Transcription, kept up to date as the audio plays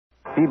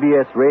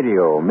CBS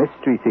Radio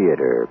Mystery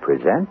Theater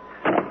presents...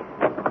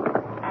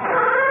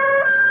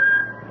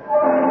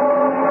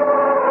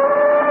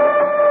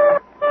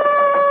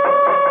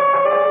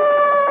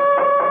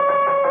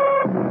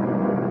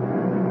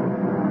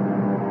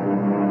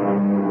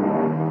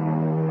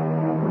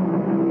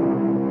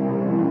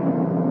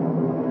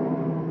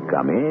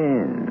 Come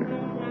in.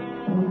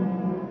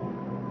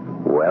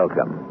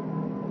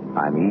 Welcome.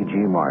 I'm E.G.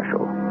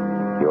 Marshall,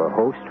 your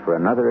host for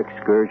another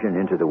excursion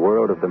into the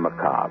world of the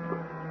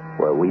macabre,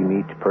 where we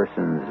meet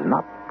persons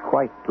not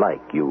quite like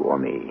you or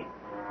me,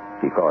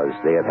 because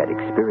they have had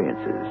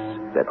experiences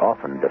that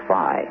often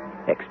defy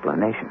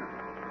explanation.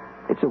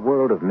 It's a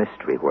world of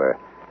mystery where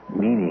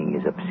meaning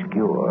is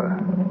obscure,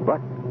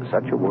 but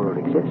such a world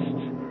exists.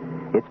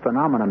 Its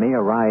phenomena may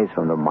arise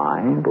from the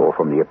mind or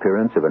from the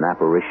appearance of an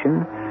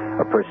apparition,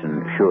 a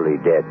person surely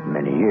dead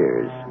many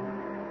years.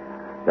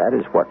 That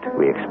is what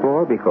we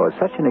explore because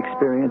such an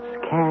experience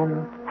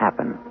can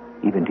happen,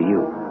 even to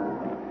you.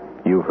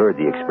 You've heard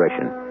the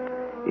expression,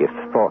 if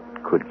thought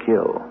could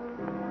kill.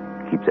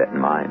 Keep that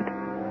in mind.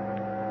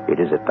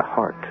 It is at the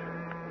heart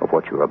of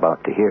what you're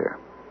about to hear.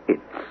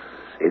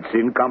 It's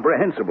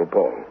incomprehensible,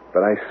 Paul.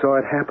 But I saw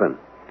it happen.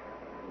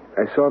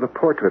 I saw the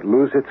portrait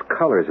lose its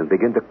colors and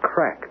begin to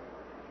crack,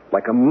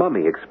 like a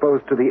mummy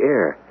exposed to the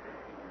air.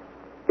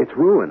 It's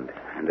ruined.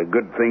 And a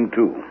good thing,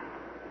 too.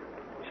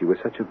 She was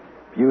such a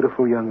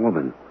beautiful young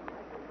woman.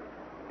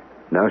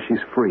 Now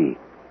she's free.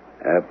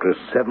 After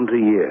 70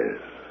 years.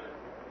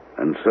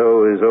 And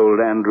so is old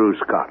Andrew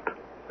Scott.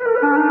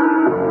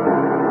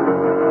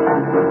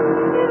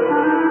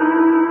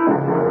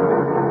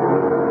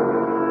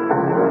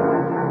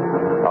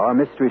 Our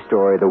mystery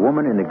story, The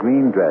Woman in the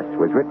Green Dress,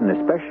 was written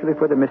especially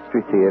for the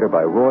Mystery Theater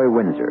by Roy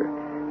Windsor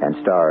and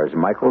stars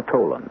Michael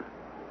Tolan.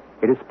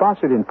 It is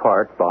sponsored in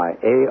part by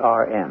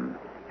ARM,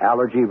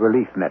 Allergy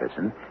Relief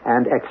Medicine,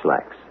 and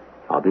X-Lax.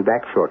 I'll be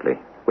back shortly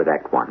with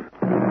Act One.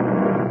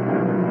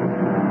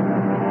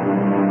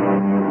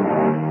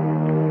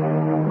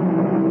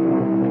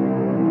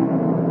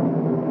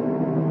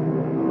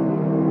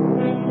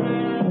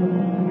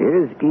 It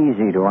is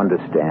easy to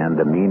understand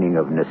the meaning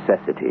of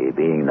necessity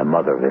being the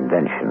mother of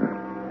invention.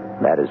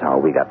 That is how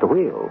we got the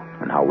wheel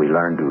and how we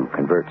learned to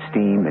convert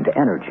steam into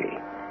energy.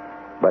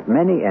 But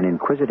many an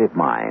inquisitive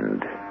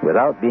mind,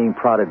 without being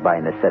prodded by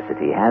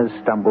necessity, has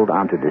stumbled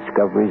onto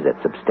discoveries that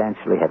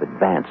substantially have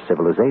advanced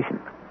civilization.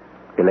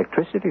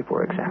 Electricity,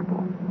 for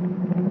example.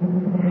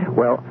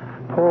 Well,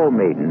 Paul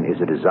Maiden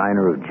is a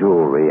designer of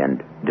jewelry,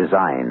 and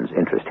designs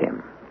interest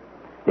him.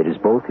 It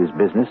is both his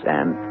business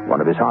and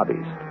one of his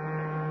hobbies,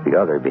 the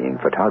other being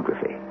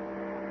photography.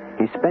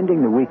 He's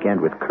spending the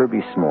weekend with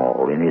Kirby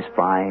Small in his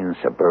fine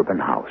suburban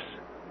house.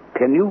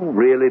 Can you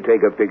really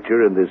take a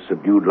picture in this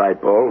subdued light,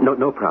 Paul?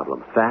 No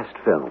problem. Fast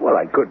film. Well,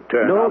 I could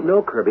turn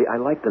No, Kirby. I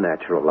like the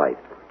natural light.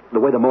 The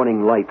way the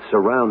morning light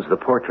surrounds the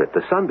portrait.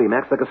 The sunbeam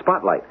acts like a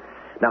spotlight.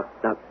 Now,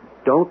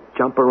 don't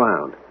jump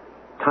around.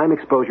 Time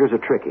exposures are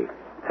tricky.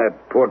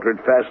 That portrait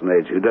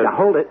fascinates you, doesn't it? Now,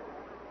 hold it.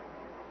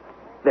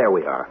 There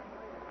we are.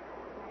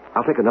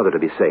 I'll take another to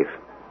be safe.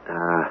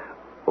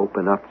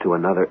 Open up to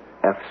another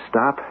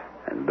f-stop.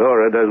 And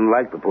Dora doesn't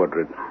like the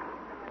portrait.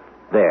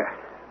 There.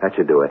 That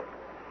should do it.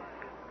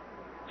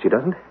 She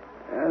doesn't?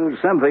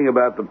 Something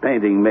about the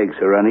painting makes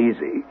her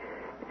uneasy.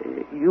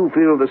 You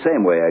feel the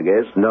same way, I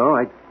guess. No,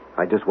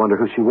 I just wonder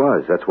who she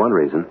was. That's one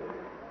reason.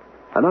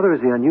 Another is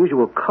the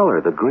unusual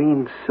color, the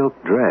green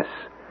silk dress.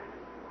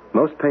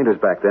 Most painters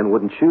back then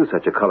wouldn't choose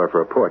such a color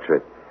for a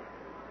portrait.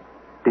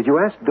 Did you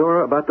ask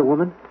Dora about the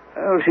woman?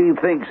 Well, she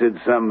thinks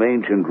it's some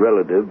ancient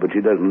relative, but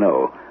she doesn't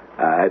know.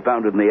 I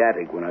found it in the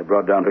attic when I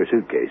brought down her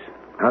suitcase.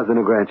 How's the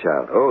new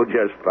grandchild? Oh,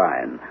 just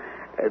fine.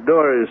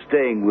 Dora is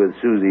staying with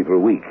Susie for a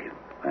week.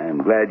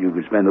 I'm glad you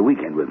could spend the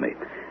weekend with me.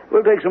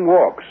 We'll take some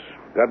walks.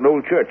 Got an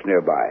old church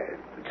nearby.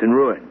 It's in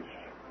ruins.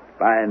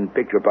 Fine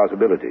picture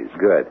possibilities.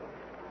 Good.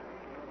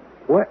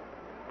 What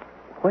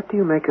do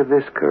you make of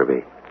this,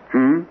 Kirby?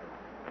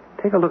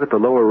 Take a look at the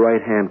lower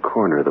right-hand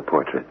corner of the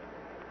portrait.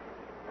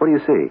 What do you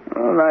see?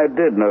 Well, I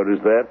did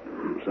notice that.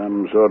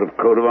 Some sort of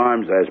coat of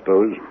arms, I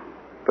suppose.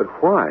 But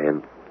why,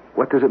 and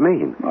what does it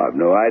mean? I've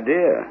no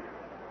idea.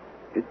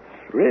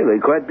 It's really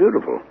quite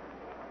beautiful.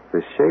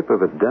 The shape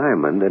of a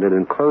diamond, and it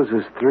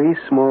encloses 3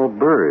 small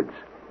birds.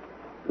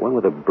 One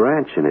with a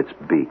branch in its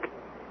beak.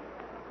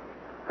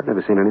 I've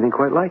never seen anything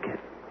quite like it.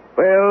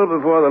 Well,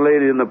 before the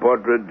lady in the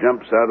portrait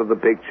jumps out of the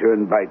picture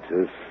and bites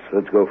us,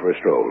 let's go for a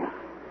stroll.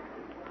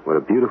 What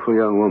a beautiful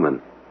young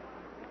woman.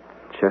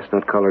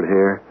 Chestnut-colored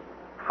hair,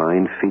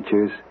 fine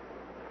features,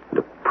 and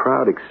a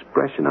proud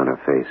expression on her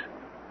face.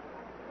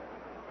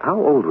 How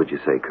old would you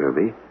say,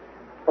 Kirby?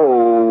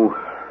 Oh,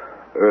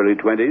 early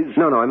 20s?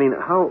 No, I mean,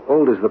 how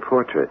old is the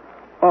portrait?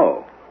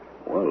 Oh,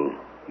 well,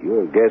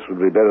 your guess would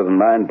be better than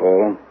mine,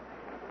 Paul.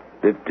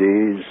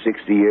 50,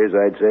 60 years,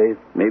 I'd say.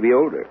 Maybe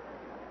older.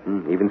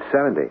 Even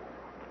 70.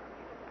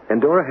 And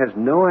Dora has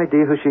no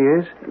idea who she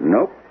is?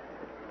 Nope.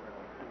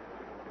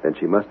 Then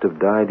she must have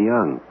died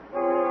young.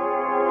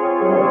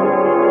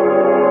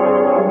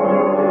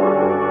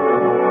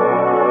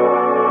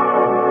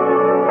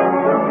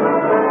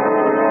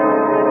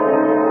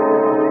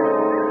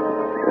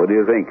 do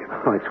you think?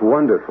 Oh, it's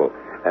wonderful.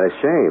 And a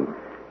shame.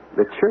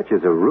 The church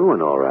is a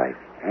ruin, all right.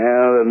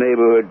 Well, the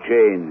neighborhood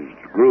changed,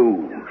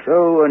 grew,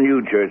 so a new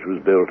church was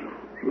built.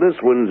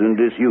 This one's in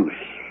disuse.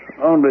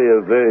 Only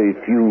a very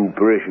few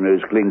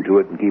parishioners cling to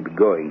it and keep it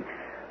going.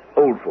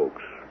 Old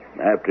folks.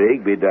 After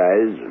Higby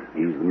dies,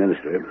 he's the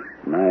minister,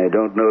 I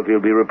don't know if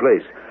he'll be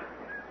replaced.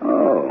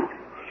 Oh,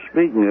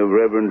 speaking of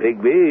Reverend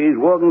Higby, he's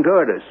walking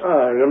toward us.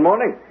 Good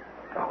morning.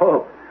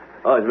 Oh,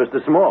 it's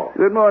Mr. Small.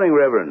 Good morning,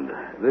 Reverend.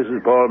 This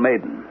is Paul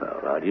Maiden. Well,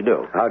 how do you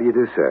do? How do you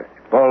do, sir?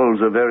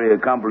 Paul's a very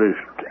accomplished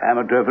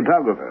amateur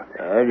photographer.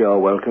 You're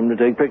welcome to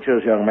take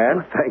pictures, young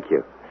man. Thank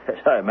you. Yes,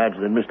 I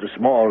imagine that Mr.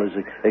 Small has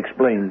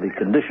explained the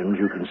conditions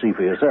you can see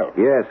for yourself.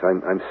 Yes,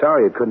 I'm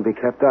sorry it couldn't be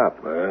kept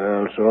up.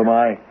 Well, so am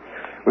I.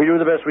 We do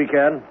the best we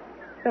can.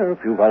 There are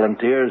a few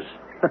volunteers.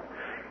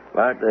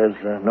 But there's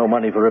no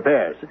money for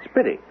repairs. It's a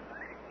pity.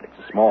 It's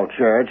a small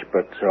church,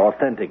 but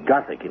authentic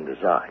Gothic in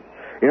design.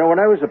 You know, when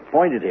I was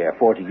appointed here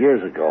 40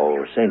 years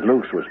ago, St.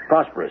 Luke's was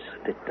prosperous.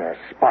 It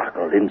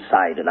sparkled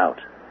inside and out.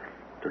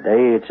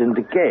 Today, it's in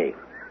decay.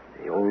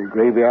 The old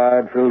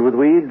graveyard filled with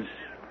weeds,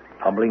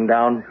 tumbling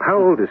down. How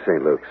old is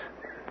St. Luke's?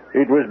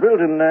 It was built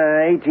in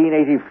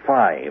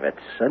 1885.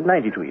 It's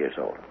 92 years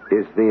old.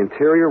 Is the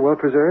interior well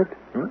preserved?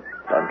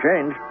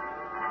 Unchanged.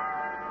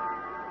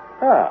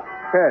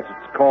 Yes,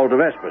 it's called the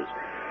Vespers.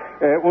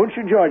 Won't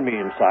you join me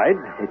inside?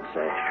 It's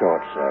a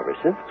short service.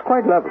 It's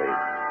quite lovely.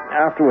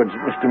 Afterwards,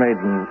 Mr.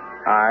 Maiden,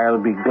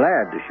 I'll be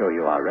glad to show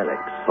you our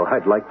relics. Oh,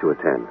 I'd like to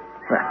attend.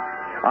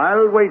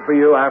 I'll wait for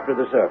you after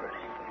the service.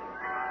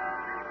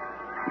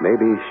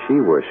 Maybe she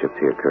worshipped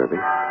here, Kirby.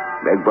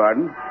 Beg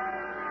pardon?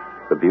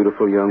 The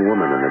beautiful young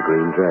woman in the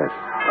green dress.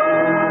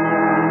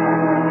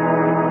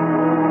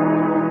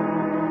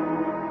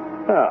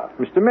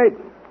 Mr.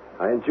 Maiden.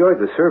 I enjoyed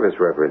the service,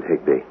 Reverend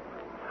Higby.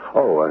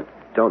 Oh,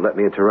 don't let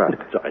me interrupt.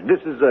 Sorry,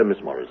 this is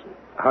Miss Morrison.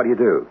 How do you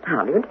do?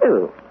 How do you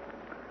do?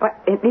 Why,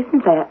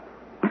 isn't that...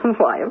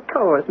 Why, of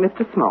course,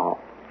 Mr. Small.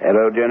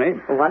 Hello, Jenny.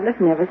 Wonders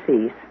never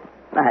cease.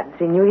 I haven't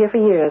seen you here for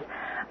years.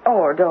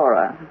 Or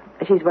Dora.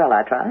 She's well,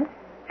 I trust?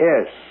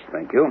 Yes,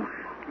 thank you.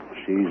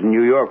 She's in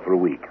New York for a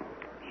week.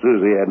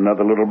 Susie had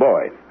another little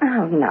boy.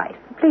 Oh, nice.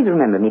 Please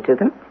remember me to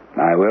them.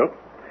 I will.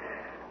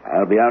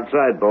 I'll be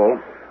outside, Paul.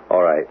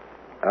 All right.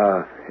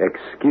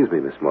 Excuse me,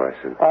 Miss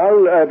Morrison.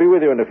 I'll be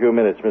with you in a few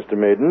minutes, Mr.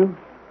 Maiden.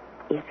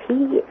 Is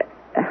he...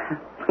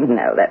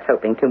 no, that's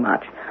hoping too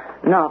much.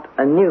 Not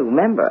a new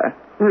member.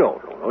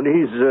 No.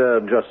 He's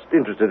just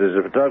interested as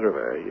a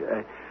photographer.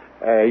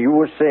 You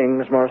were saying,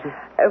 Miss Morrison?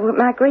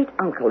 My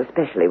great-uncle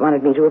especially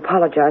wanted me to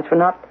apologize for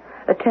not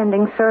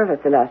attending service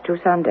the last 2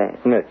 Sundays.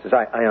 Yes,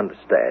 I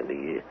understand.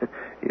 He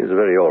is a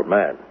very old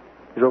man.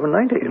 He's over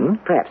 90, isn't he?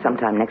 Perhaps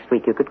sometime next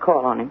week you could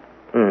call on him.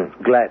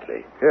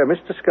 Gladly.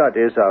 Mr. Scott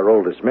is our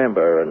oldest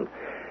member, and,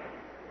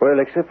 well,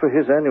 except for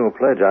his annual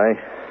pledge, I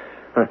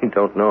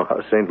don't know how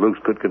St. Luke's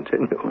could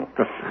continue.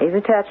 He's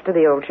attached to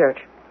the old church.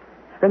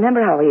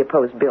 Remember how he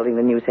opposed building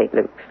the new St.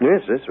 Luke's?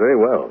 Yes, very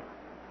well.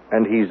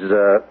 And he's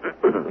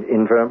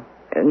infirm?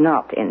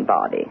 Not in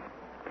body.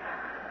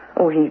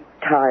 Oh, he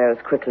tires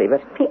quickly, but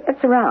he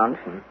gets around.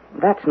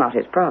 That's not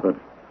his problem,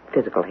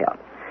 physical health.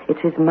 It's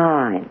his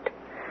mind.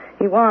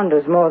 He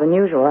wanders more than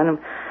usual, and,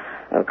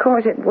 of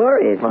course, it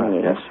worries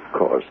me. Yes, of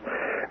course.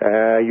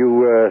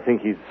 You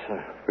think he's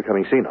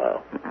becoming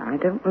senile? I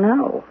don't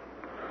know.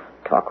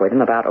 Talk with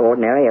him about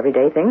ordinary,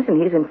 everyday things,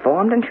 and he's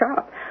informed and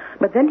sharp.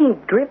 But then he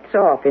drifts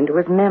off into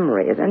his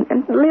memories and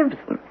lives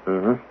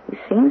them. He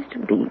seems to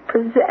be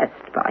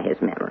possessed by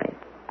his memories.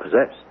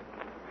 Possessed?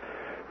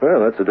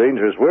 Well, that's a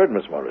dangerous word,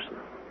 Miss Morrison.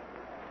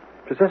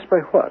 Possessed by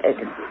what?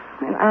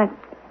 I'd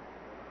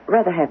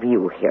rather have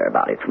you hear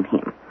about it from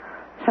him.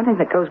 Something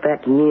that goes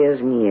back years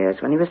and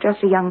years, when he was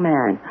just a young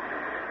man.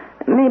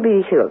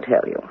 Maybe he'll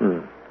tell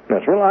you.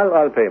 Yes, well,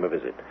 I'll pay him a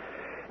visit.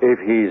 If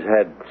he's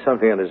had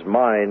something on his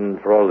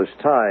mind for all this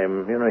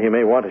time, he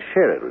may want to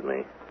share it with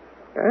me.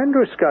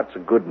 Andrew Scott's a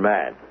good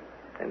man,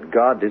 and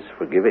God is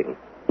forgiving.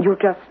 You'll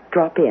just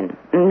drop in,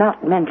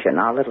 not mention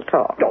our little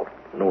talk. No,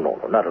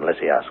 not unless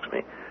he asks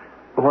me.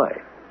 Why?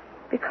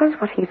 Because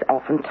what he's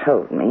often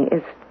told me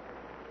is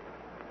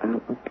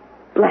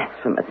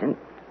blasphemous and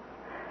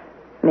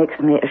makes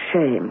me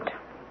ashamed.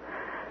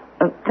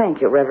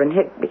 Thank you, Reverend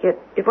Higby.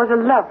 It was a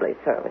lovely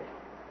service.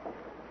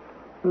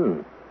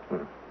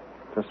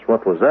 Just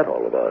what was that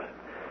all about?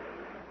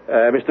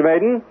 Mr.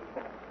 Maiden?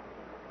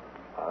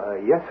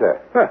 Yes,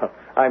 sir. Well,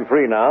 I'm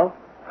free now.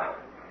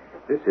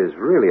 This is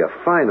really a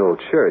fine old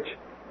church.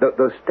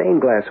 Those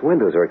stained glass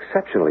windows are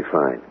exceptionally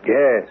fine.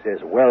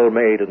 Yes, well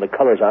made, and the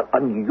colors are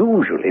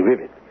unusually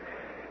vivid.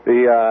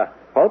 The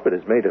pulpit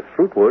is made of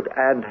fruit wood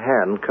and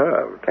hand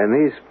carved. And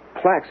these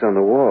plaques on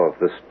the wall,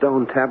 the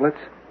stone tablets?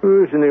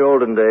 In the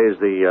olden days,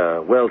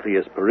 the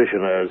wealthiest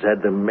parishioners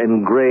had them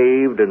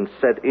engraved and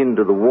set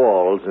into the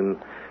walls in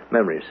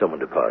memory of someone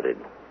departed.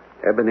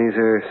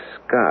 Ebenezer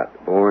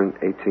Scott, born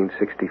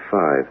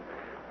 1865.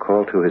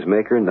 Called to his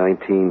Maker,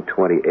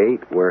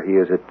 1928, where he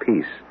is at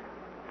peace.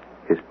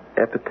 His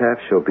epitaph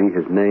shall be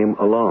his name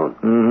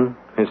alone.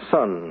 His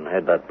son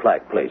had that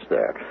plaque placed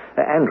there.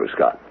 Andrew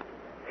Scott.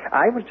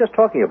 I was just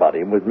talking about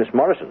him with Miss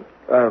Morrison,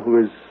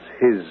 who is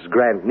his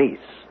grandniece.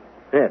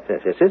 Yes.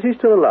 He's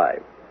still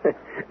alive.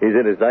 He's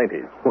in his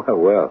 90s.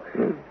 Well.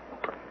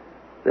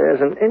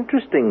 There's an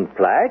interesting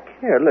plaque.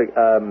 Here, look.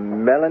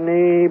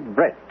 Melanie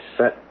Brent.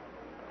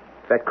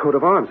 That coat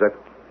of arms,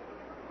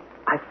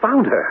 I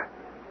found her.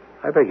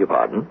 I beg your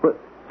pardon? But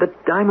the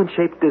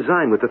diamond-shaped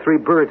design with the 3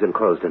 birds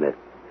enclosed in it.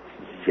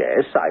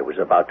 Yes, I was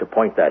about to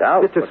point that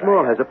out. Mr.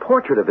 Small has a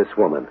portrait of this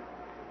woman.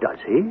 Does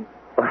he?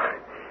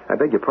 I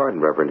beg your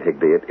pardon, Reverend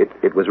Higby.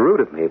 It was rude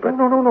of me, but...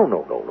 No.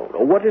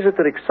 What is it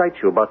that excites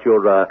you about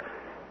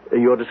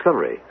your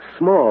discovery?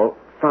 Small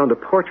found a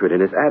portrait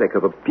in his attic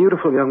of a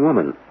beautiful young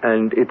woman.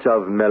 And it's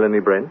of Melanie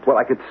Brent? Well,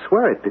 I could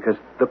swear it because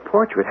the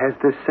portrait has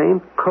this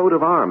same coat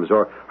of arms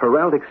or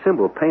heraldic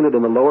symbol painted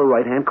in the lower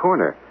right-hand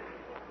corner.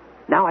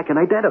 Now I can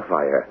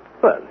identify her.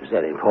 Well, is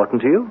that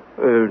important to you?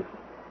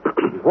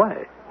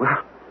 Why?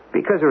 Well,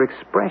 because her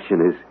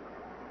expression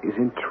is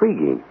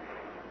intriguing.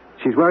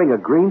 She's wearing a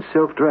green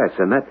silk dress,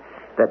 and that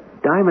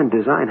diamond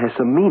design has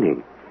some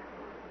meaning.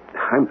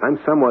 I'm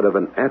somewhat of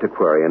an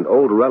antiquary, and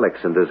old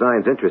relics and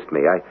designs interest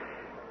me.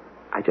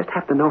 I just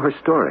have to know her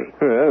story.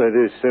 Well, it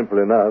is simple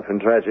enough and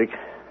tragic.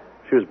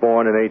 She was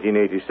born in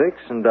 1886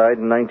 and died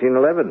in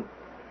 1911.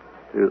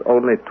 She was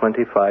only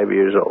 25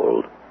 years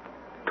old.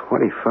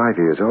 25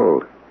 years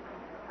old?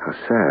 How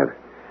sad.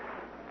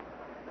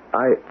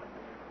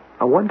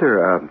 I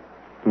wonder,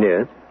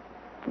 Yes?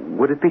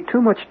 Would it be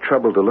too much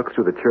trouble to look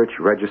through the church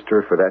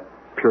register for that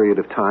period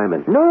of time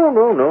and...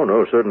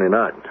 No, certainly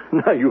not.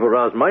 Now you've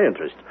aroused my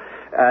interest.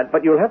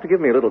 But you'll have to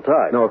give me a little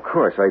time. No, of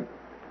course.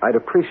 I'd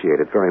appreciate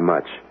it very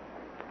much.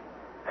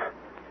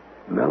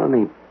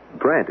 Melanie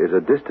Brent is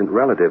a distant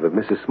relative of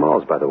Mrs.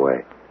 Smalls, by the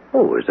way.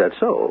 Oh, is that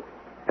so?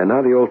 And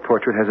now the old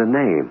portrait has a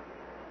name.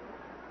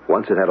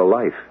 Once it had a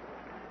life.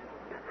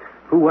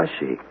 Who was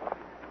she?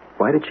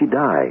 Why did she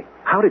die?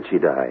 How did she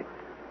die?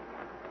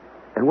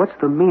 And what's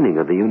the meaning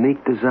of the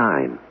unique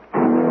design?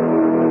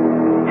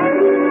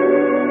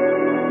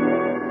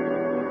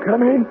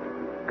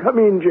 Come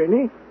in,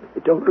 Jenny.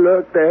 Don't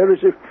lurk there as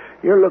if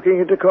you're looking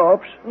at a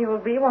corpse. You'll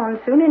be one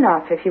soon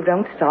enough if you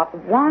don't stop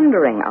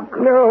wandering,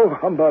 Uncle. No,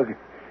 humbug.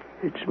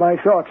 It's my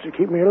thoughts that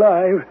keep me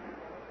alive.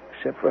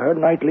 Except for her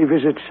nightly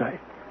visits,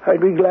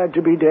 I'd be glad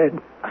to be dead.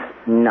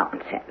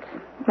 Nonsense.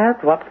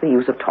 But what's the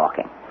use of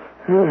talking?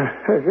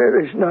 There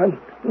is none.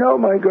 No,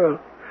 my girl.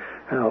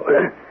 Now,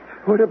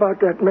 what about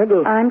that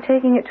medal? I'm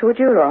taking it to a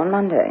jeweler on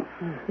Monday.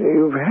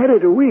 You've had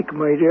it a week,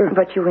 my dear.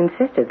 But you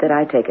insisted that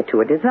I take it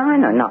to a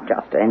designer, not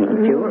just any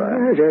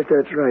jeweler.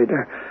 That's right.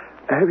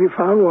 Have you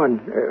found one?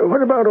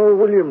 What about old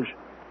Williams?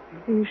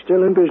 He's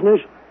still in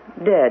business?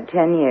 Dead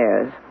 10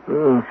 years.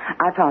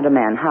 I found a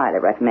man highly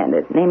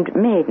recommended, named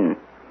Maiden.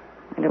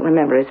 I don't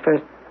remember his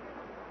first...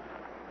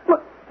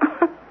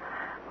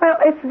 Well,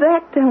 if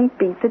that don't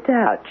beat the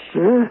Dutch.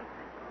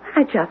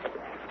 I just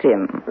left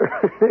him.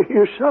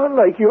 You sound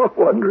like you're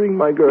wondering,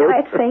 my girl.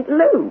 At St.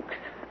 Luke's.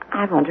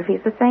 I wonder if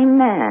he's the same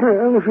man.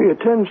 Well, if he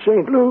attends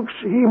St. Luke's,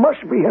 he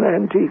must be an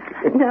antique.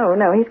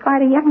 No, he's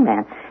quite a young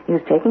man. He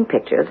was taking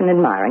pictures and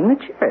admiring the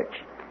church.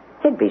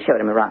 Higby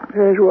showed him around.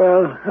 Yes,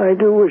 well, I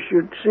do wish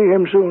you'd see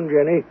him soon,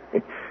 Jenny.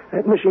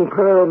 That missing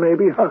pearl may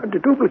be hard to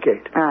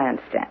duplicate. I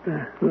understand.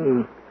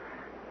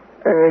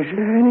 Is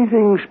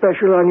anything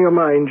special on your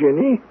mind,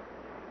 Jenny?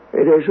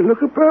 There's a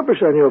look of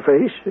purpose on your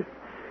face.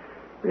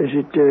 Is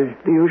it the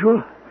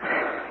usual?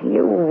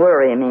 You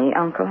worry me,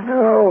 Uncle.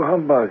 No,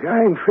 humbug.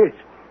 I'm fit.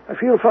 I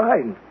feel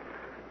fine.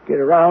 Get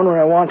around when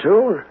I want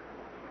to.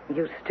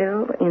 You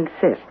still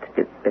insist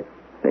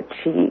that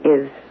she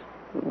is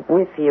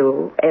with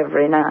you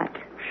every night?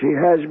 She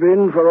has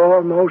been for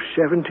almost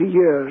 70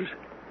 years.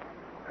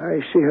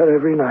 I see her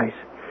every night.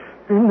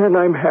 And then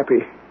I'm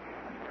happy.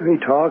 We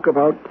talk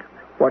about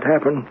what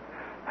happened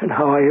and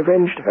how I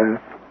avenged her.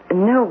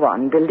 No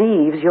one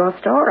believes your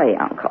story,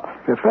 Uncle.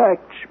 The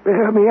facts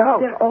bear me out.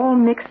 They're all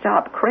mixed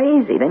up,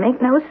 crazy. They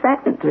make no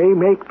sense. They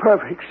make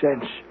perfect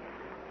sense.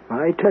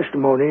 My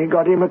testimony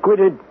got him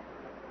acquitted.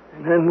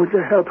 And then with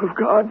the help of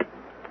God,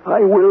 I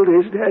willed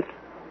his death.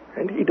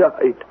 And he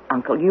died.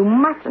 Uncle, you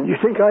mustn't. You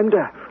think I'm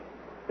deaf?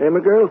 Am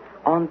a girl?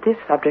 On this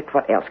subject,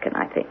 what else can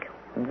I think?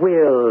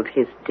 Willed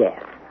his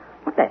death.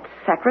 Well, that's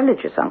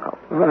sacrilegious, Uncle.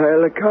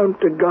 I'll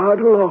account to God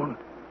alone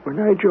when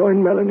I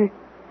join Melanie.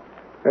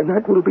 And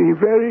that will be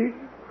very,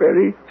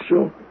 very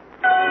soon.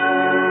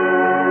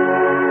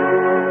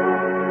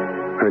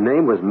 Her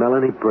name was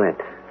Melanie Brent.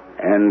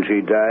 And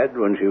she died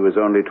when she was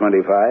only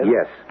 25?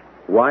 Yes.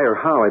 Why or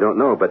how, I don't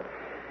know, but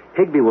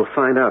Higby will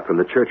find out from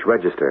the church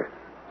register.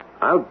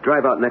 I'll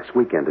drive out next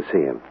weekend to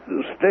see him.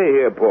 Stay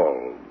here,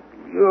 Paul.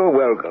 You're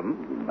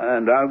welcome,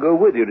 and I'll go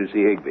with you to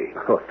see Higby.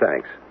 Oh,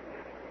 thanks.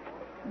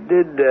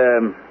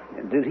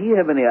 Did he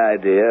have any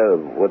idea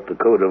of what the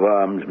coat of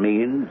arms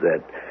means,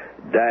 that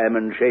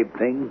diamond-shaped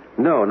thing?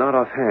 No, not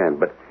offhand,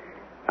 but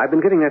I've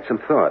been giving that some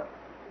thought.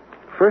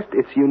 First,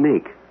 it's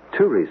unique.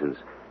 2 reasons.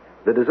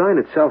 The design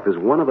itself is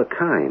one of a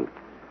kind.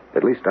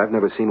 At least I've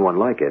never seen one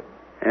like it.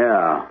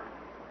 Yeah.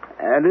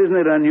 And isn't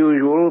it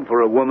unusual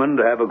for a woman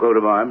to have a coat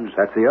of arms?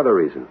 That's the other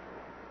reason.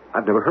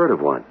 I've never heard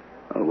of one.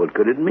 Well, what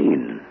could it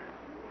mean?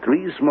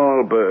 3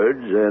 small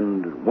birds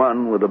and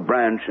one with a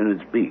branch in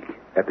its beak.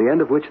 At the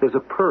end of which there's a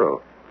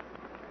pearl.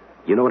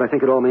 You know what I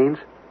think it all means?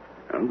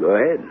 Well, go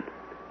ahead.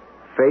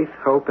 Faith,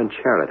 hope, and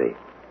charity.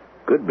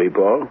 Could be,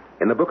 Paul.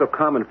 In the Book of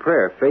Common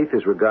Prayer, faith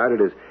is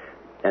regarded as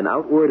an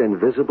outward and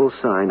visible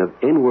sign of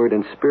inward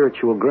and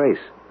spiritual grace.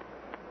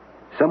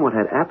 Someone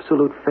had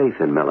absolute faith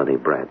in Melanie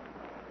Brent.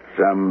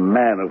 Some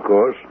man, of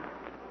course.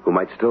 Who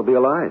might still be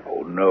alive.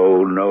 Oh,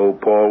 no,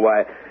 Paul.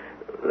 Why,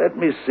 let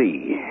me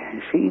see.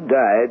 She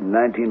died in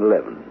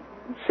 1911,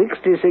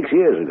 66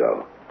 years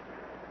ago.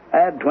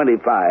 At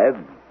 25,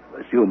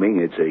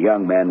 assuming it's a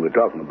young man we're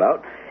talking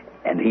about,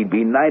 and he'd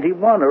be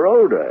 91 or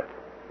older.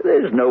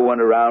 There's no one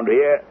around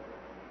here.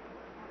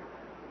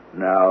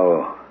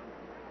 Now,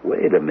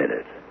 wait a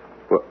minute.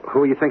 Well,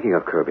 who are you thinking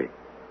of, Kirby?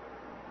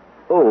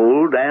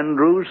 Old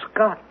Andrew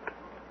Scott.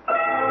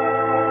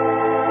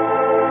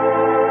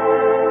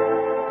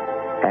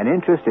 An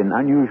interest in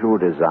unusual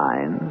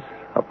designs,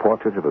 a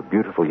portrait of a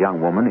beautiful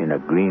young woman in a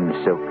green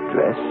silk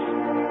dress,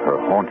 her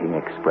haunting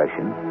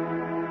expression,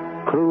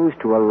 clues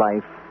to a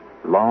life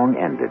long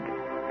ended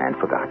and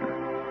forgotten.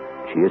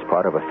 She is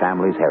part of a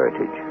family's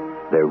heritage,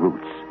 their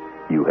roots.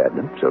 You have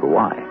them, so do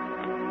I.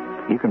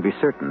 You can be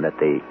certain that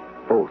they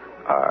both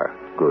are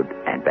good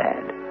and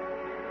bad.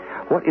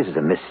 What is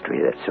the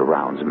mystery that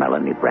surrounds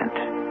Melanie Brent?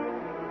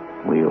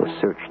 We'll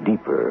search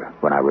deeper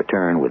when I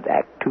return with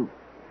Act 2.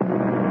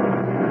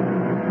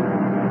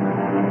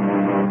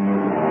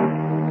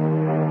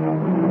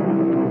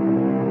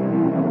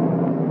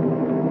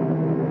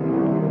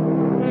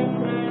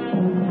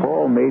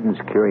 Paul Maiden's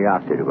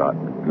curiosity about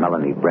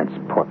Melanie Brent's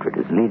portrait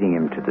is leading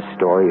him to the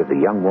story of the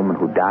young woman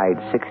who died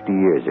 60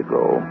 years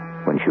ago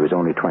when she was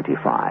only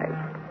 25.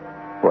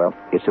 Well,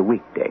 it's a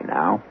weekday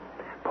now.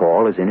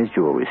 Paul is in his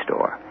jewelry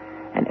store.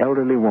 An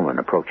elderly woman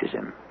approaches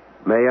him.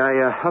 May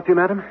I help you,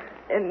 madam?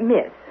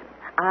 Miss,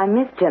 I'm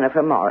Miss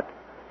Jennifer Morris.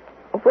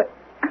 Well,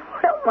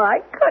 my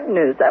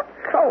goodness, of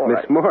course.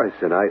 Miss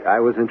Morrison, I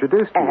was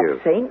introduced to you.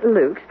 At St.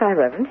 Luke's by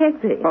Reverend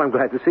Higbee. Well, I'm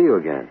glad to see you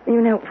again.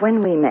 You know,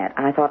 when we met,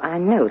 I thought I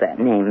know that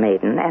name,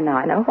 Maiden, and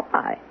I know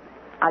why.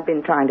 I've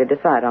been trying to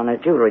decide on a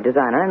jewelry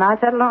designer, and I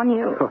settled on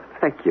you. Oh,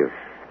 thank you.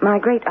 My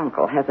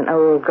great-uncle has an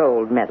old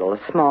gold medal. A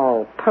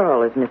small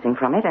pearl is missing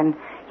from it, and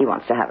he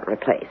wants to have it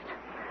replaced.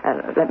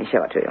 Let me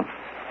show it to you.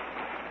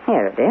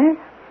 Here it is.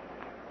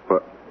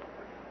 Well,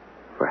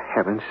 for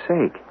heaven's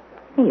sake.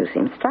 You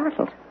seem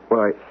startled.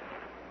 Well,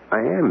 I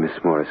am, Miss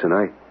Morrison.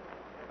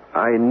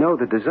 I know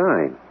the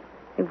design.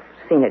 You've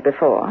seen it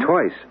before?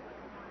 Twice.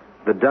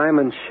 The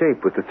diamond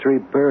shape with the 3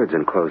 birds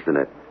enclosed in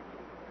it.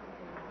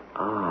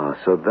 Ah,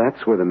 so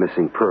that's where the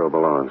missing pearl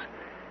belongs.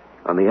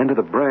 On the end of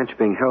the branch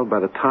being held by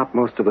the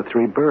topmost of the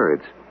 3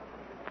 birds.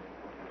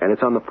 And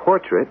it's on the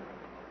portrait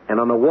and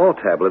on the wall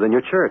tablet in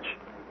your church.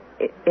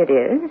 It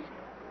is?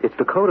 It's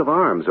the coat of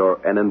arms or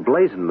an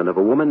emblazonment of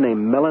a woman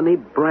named Melanie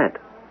Brent.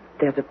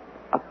 There's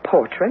a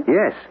portrait?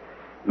 Yes.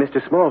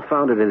 Mr. Small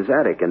found it in his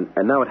attic, and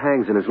now it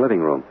hangs in his living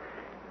room.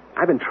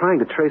 I've been trying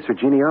to trace her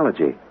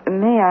genealogy.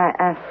 May I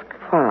ask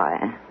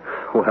why?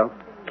 Well,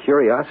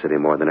 curiosity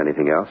more than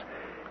anything else.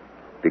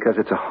 Because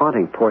it's a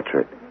haunting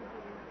portrait.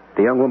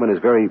 The young woman is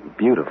very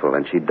beautiful,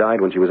 and she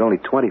died when she was only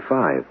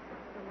 25.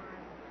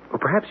 Well,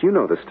 perhaps you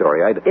know the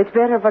story. It's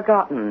better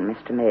forgotten,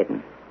 Mr.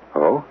 Maiden.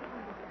 Oh?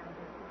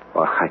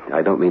 Well,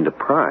 I don't mean to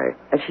pry.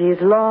 She is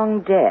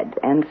long dead,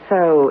 and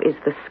so is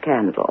the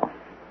scandal.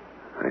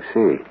 I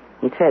see.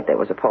 He said there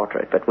was a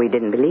portrait, but we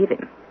didn't believe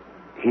him.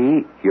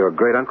 He? Your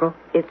great-uncle?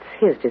 It's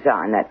his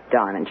design, that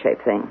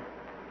diamond-shaped thing.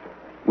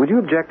 Would you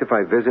object if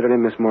I visited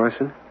him, Miss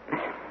Morrison?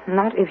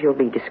 Not if you'll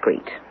be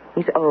discreet.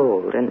 He's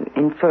old and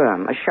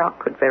infirm. A shock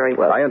could very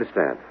well... I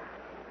understand.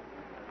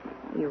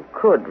 You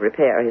could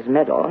repair his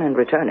medal and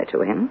return it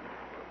to him.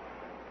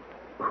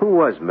 Who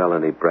was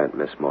Melanie Brent,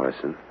 Miss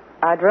Morrison?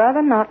 I'd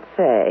rather not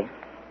say.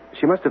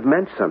 She must have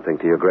meant something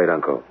to your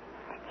great-uncle.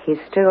 He's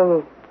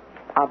still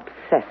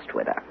obsessed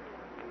with her.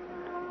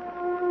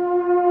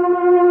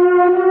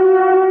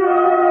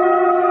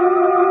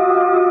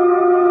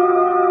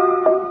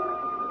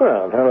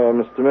 Well, hello,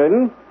 Mr.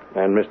 Maiden.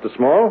 And Mr.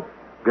 Small.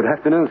 Good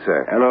afternoon,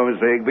 sir. Hello,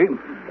 Mr. Higbee.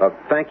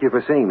 Thank you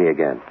for seeing me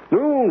again.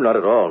 No, not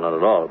at all, not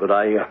at all. But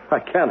I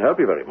can't help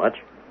you very much.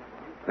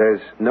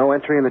 There's no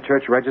entry in the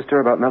church register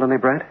about Melanie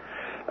Brent?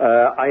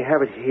 I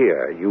have it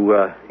here.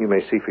 You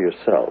may see for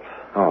yourself.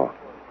 Oh.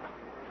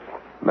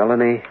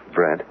 Melanie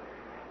Brent,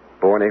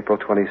 born April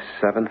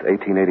 27th,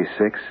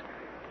 1886,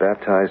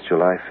 baptized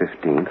July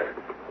 15th,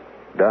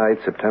 died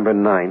September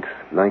 9th,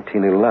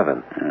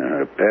 1911.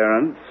 Her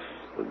parents,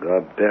 the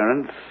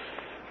godparents,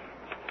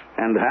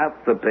 and half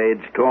the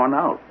page torn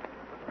out.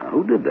 Now,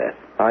 who did that?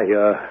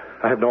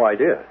 I have no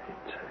idea.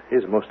 It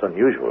is most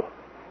unusual.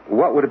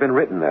 What would have been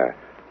written there?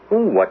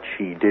 What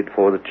she did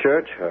for the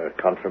church, her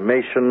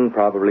confirmation,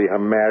 probably her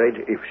marriage,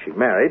 if she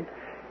married,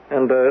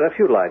 and a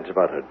few lines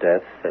about her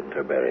death and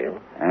her burial.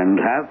 And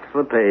half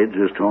the page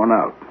is torn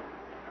out.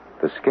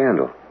 The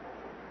scandal.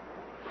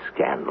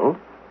 Scandal?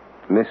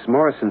 Miss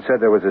Morrison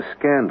said there was a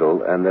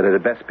scandal and that it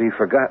had best be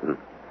forgotten.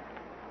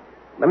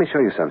 let me show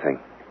you something.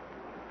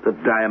 The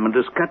diamond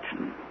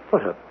escutcheon.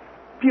 What a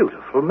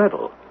beautiful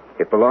medal.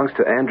 It belongs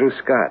to Andrew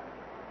Scott.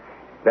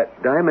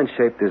 That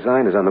diamond-shaped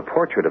design is on the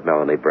portrait of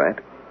Melanie Brent.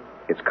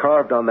 It's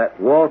carved on that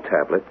wall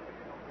tablet,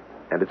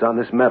 and it's on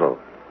this medal.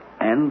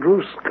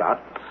 Andrew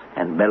Scott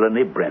and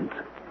Melanie Brent.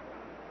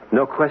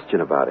 No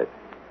question about it.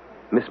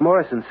 Miss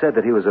Morrison said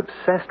that he was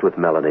obsessed with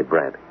Melanie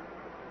Brent.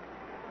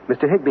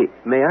 Mr. Higbee,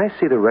 may I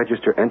see the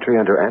register entry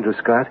under Andrew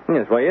Scott?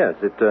 Yes, why, yes.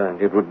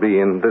 It would be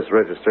in this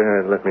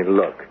register. Let me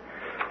look.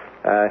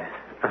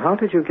 How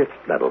did you get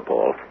the medal,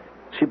 Paul?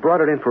 She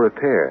brought it in for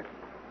repair.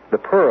 The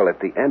pearl at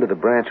the end of the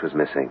branch was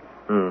missing.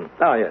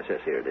 Oh, yes,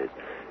 here it is.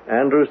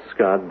 Andrew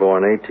Scott,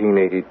 born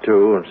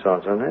 1882, and so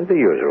on, and the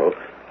usual.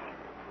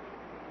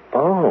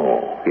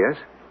 Oh. Yes?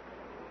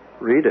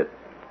 Read it.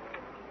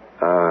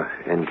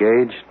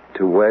 Engaged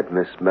to wed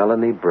Miss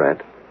Melanie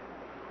Brent,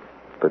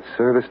 but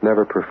service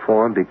never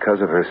performed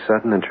because of her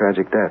sudden and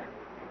tragic death.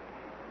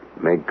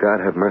 May God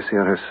have mercy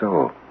on her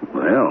soul.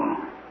 Well,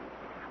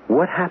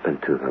 what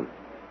happened to them?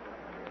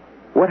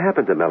 What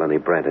happened to Melanie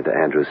Brent and to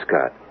Andrew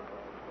Scott?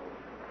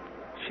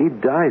 She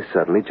dies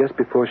suddenly just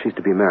before she's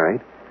to be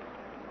married,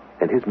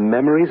 and his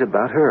memories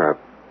about her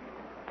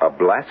are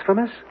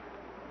blasphemous?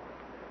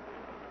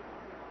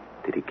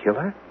 Did he kill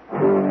her?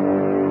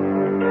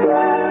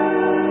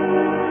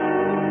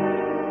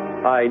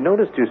 I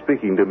noticed you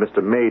speaking to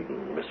Mr.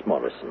 Maiden, Miss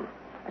Morrison.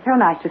 So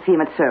nice to see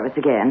him at service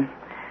again.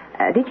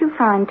 Did you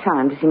find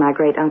time to see my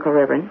great-uncle,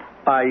 Reverend?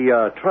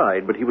 I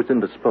tried, but he was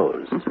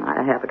indisposed.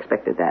 I half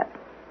expected that.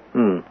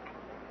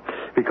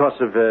 Because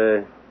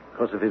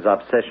of his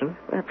obsession?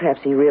 Well,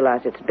 perhaps he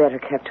realized it's better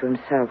kept to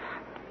himself.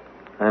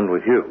 And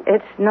with you?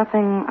 It's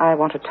nothing I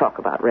want to talk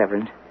about,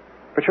 Reverend.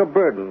 But you're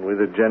burdened with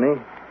it, Jenny.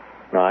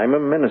 Now, I'm a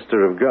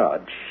minister of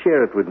God.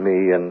 Share it with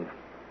me, and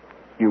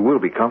you will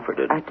be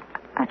comforted.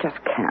 I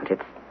just can't.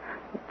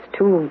 It's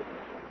too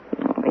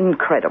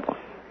incredible.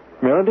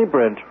 Melanie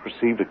Brent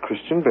received a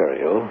Christian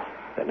burial,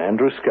 and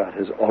Andrew Scott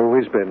has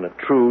always been a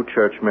true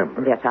church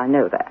member. Yes, I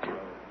know that.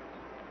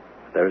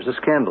 There's a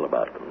scandal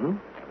about them.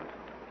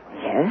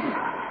 Yes?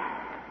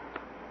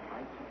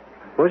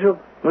 Was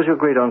your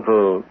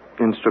great-uncle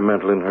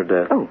instrumental in her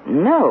death? Oh,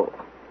 no.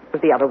 It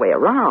was the other way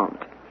around.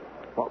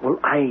 Well,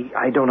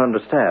 I don't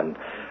understand.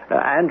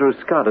 Andrew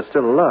Scott is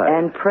still alive.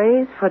 And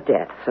prays for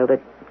death so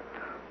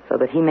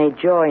that he may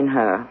join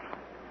her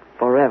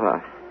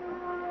forever.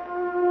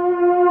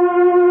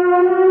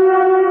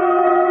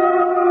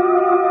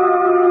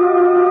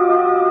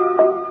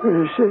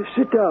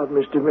 Sit down,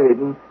 Mr.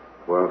 Maiden.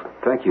 Well,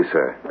 thank you,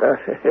 sir.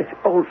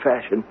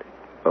 Old-fashioned.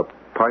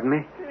 Pardon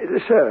me?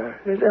 Sir,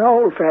 it's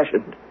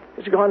old-fashioned.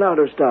 It's gone out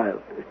of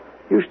style. It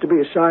used to be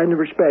a sign of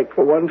respect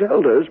for one's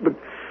elders, but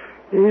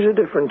these are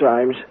different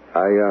times.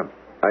 I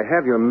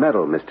have your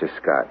medal, Mr.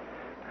 Scott.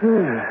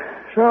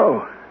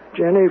 So,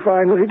 Jenny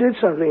finally did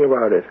something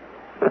about it.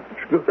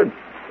 That's good.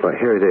 Well,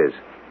 here it is.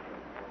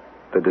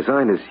 The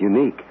design is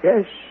unique.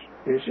 Yes,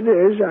 it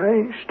is.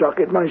 I struck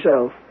it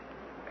myself.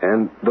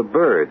 And the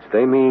birds,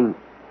 they mean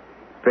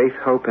faith,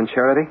 hope, and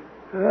charity?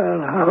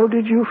 Well, how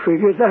did you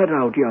figure that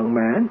out, young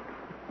man?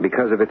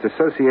 Because of its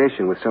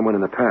association with someone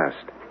in the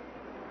past.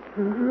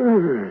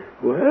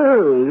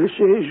 Well, this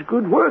is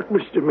good work,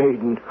 Mr.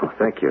 Maiden. Oh,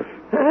 thank you.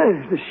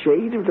 The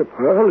shade of the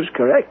pearl is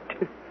correct.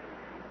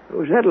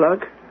 Was that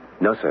luck?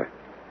 No, sir.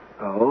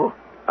 Oh?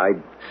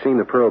 I'd seen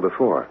the pearl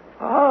before.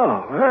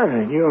 Oh,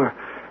 well,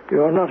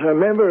 you're not a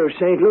member of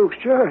St. Luke's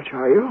Church,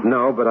 are you?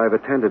 No, but I've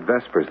attended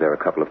Vespers there a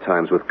couple of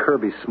times with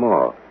Kirby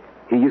Small.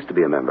 He used to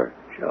be a member.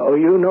 So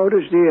you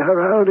noticed the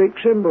heraldic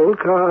symbol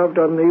carved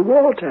on the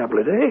wall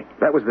tablet, eh?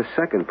 That was the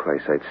second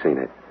place I'd seen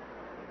it.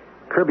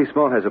 Kirby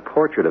Small has a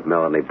portrait of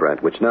Melanie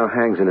Brent, which now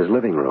hangs in his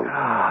living room.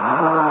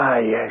 Ah,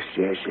 yes.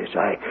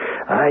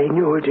 I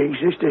knew it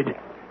existed.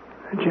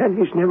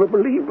 Jenny's never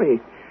believed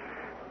me.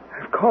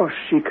 Of course,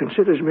 she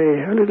considers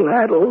me a little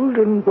addled,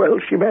 and, well,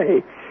 she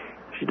may.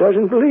 She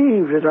doesn't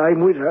believe that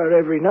I'm with her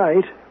every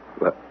night.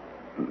 Well,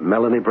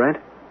 Melanie Brent?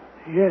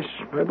 Yes,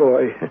 my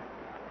boy.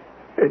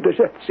 Does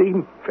that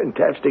seem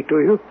fantastic to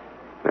you?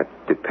 That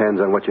depends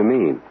on what you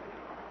mean.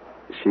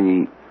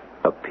 She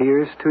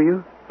appears to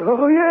you?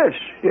 Oh, yes,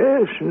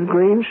 in a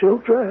green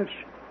silk dress.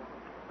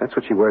 That's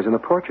what she wears in the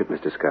portrait,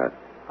 Mr. Scott.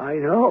 I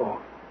know.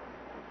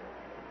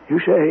 You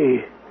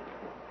say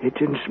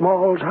it's in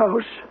Small's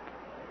house?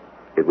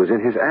 It was in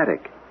his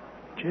attic.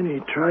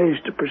 Jenny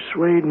tries to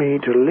persuade me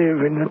to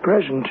live in the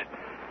present,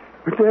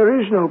 but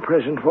there is no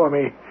present for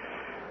me.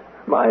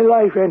 My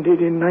life ended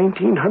in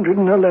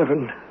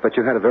 1911. But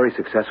you had a very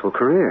successful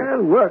career.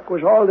 Well, work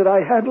was all that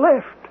I had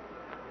left.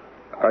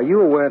 Are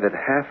you aware that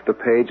half the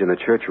page in the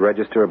church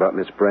register about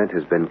Miss Brent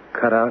has been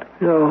cut out?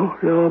 No,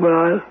 but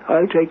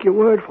I'll take your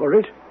word for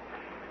it.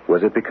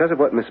 Was it because of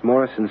what Miss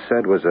Morrison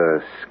said was a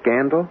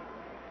scandal?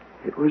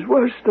 It was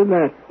worse than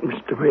that,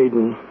 Mr.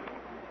 Maiden.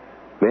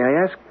 May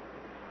I ask?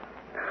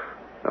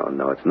 Oh,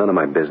 no, it's none of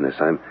my business.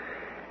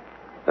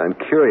 I'm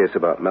curious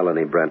about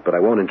Melanie Brent, but I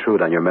won't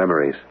intrude on your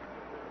memories.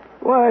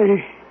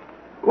 Why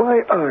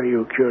are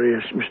you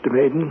curious, Mr.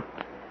 Maiden?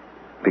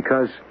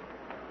 Because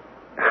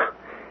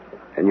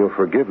And you'll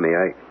forgive me,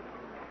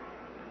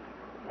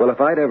 Well, if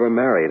I'd ever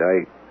married,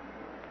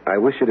 I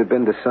wish it had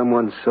been to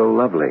someone so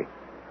lovely.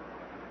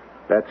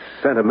 That's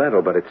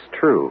sentimental, but it's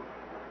true.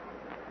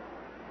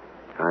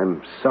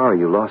 I'm sorry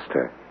you lost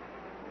her.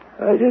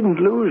 I didn't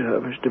lose her,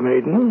 Mr.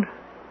 Maiden.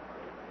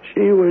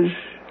 She was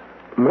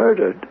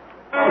murdered.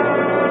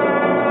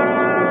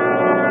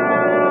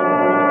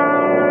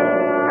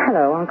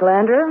 Hello, Uncle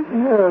Andrew.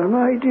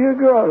 My dear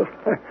girl.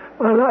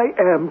 Well, I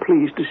am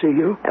pleased to see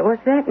you. Was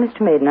that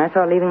Mr. Maiden I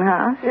saw leaving the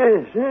house?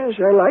 Yes,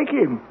 I like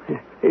him.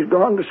 He's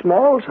gone to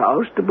Small's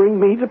house to bring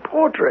me the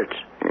portraits.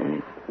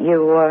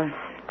 You,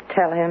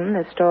 tell him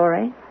the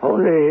story?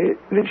 Only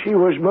that she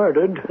was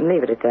murdered.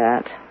 Leave it at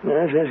that.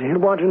 Yes, he'll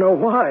want to know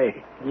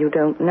why. You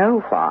don't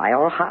know why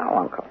or how,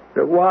 Uncle.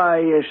 The why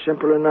is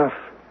simple enough.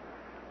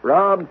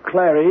 Rob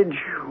Claridge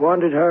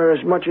wanted her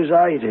as much as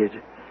I did,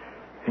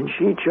 and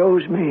she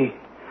chose me.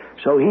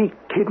 So he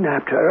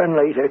kidnapped her and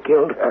later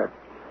killed her.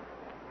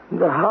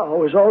 The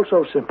how is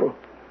also simple.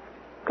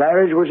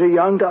 Claridge was a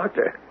young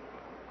doctor.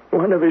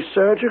 One of his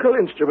surgical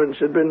instruments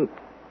had been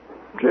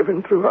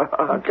driven through her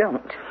heart.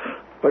 Don't.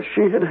 But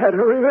she had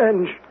her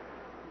revenge,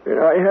 and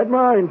I had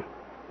mine.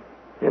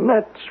 And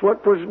that's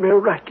what was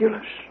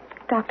miraculous.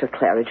 Dr.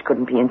 Claridge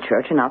couldn't be in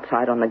church and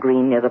outside on the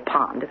green near the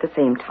pond at the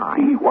same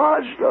time. He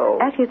was, though.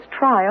 At his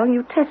trial,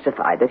 you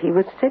testified that he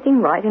was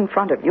sitting right in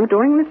front of you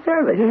during the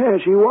service.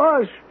 Yes, he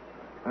was.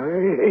 I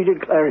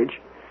hated Claridge.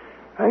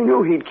 I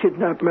knew he'd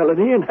kidnapped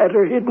Melanie and had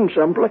her hidden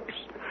someplace.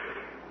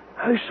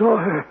 I saw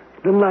her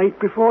the night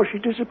before she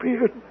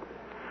disappeared.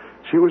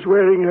 She was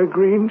wearing her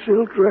green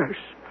silk dress.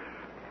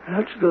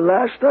 That's the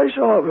last I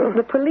saw of her.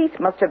 The police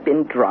must have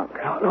been drunk.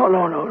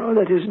 No.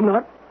 That is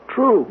not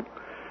true.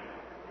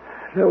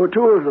 There were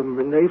two of them,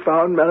 and they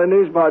found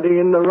Melanie's body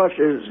in the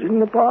rushes in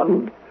the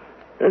pond.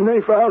 And they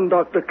found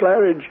Dr.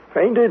 Claridge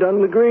fainted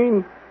on the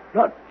green,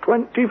 not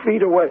 20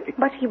 feet away.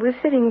 But he was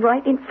sitting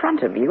right in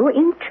front of you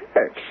in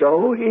church.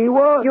 So he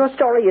was. Your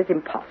story is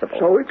impossible.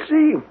 So it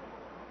seemed.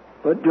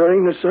 But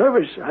during the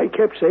service, I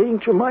kept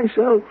saying to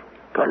myself,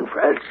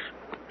 confess,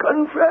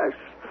 confess.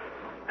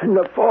 And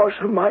the force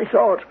of my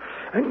thought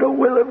and the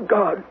will of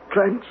God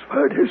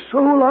transferred his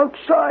soul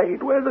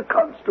outside where the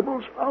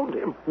constables found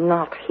him.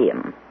 Not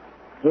him.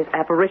 His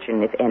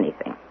apparition, if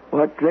anything.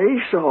 What they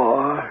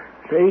saw,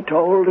 they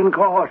told in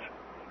court.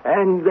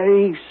 And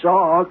they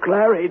saw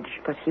Claridge.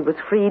 But he was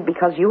freed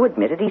because you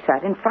admitted he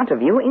sat in front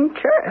of you in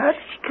church. That's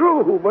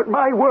true, but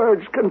my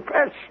words,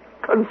 confess,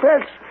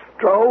 confess,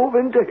 drove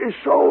into his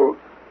soul.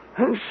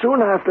 And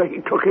soon after he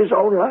took his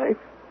own life.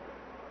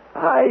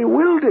 I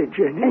willed it,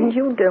 Jenny. And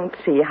you don't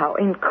see how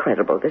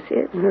incredible this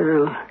is?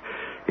 Well,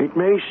 it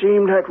may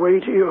seem that way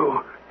to you.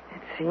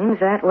 It seems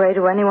that way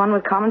to anyone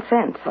with common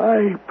sense.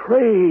 I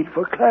prayed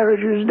for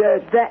Claridge's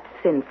death. That's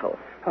sinful.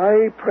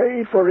 I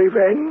prayed for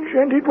revenge,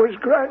 and it was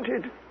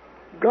granted.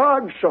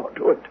 God saw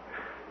to it.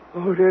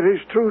 Oh, there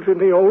is truth in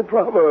the old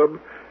proverb.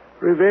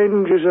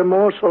 Revenge is a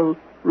morsel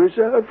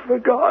reserved for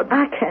God.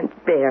 I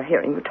can't bear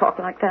hearing you talk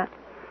like that.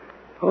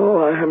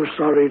 Oh, I am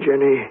sorry,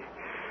 Jenny.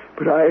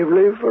 But I've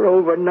lived for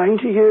over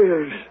 90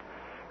 years,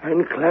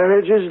 and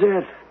Claridge's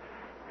death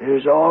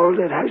is all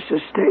that has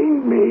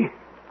sustained me.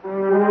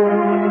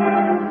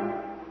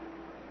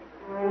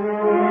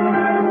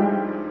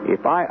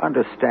 If I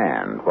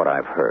understand what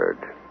I've heard,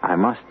 I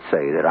must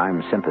say that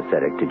I'm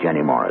sympathetic to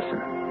Jenny Morrison.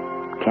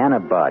 Can a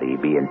body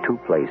be in two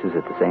places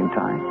at the same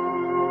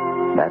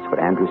time? That's what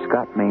Andrew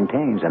Scott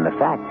maintains, and the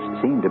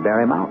facts seem to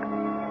bear him out.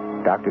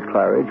 Dr.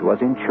 Claridge was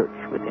in church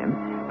with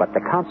him, but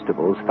the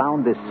constables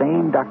found this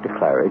same Dr.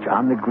 Claridge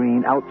on the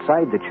green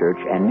outside the church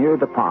and near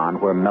the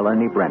pond where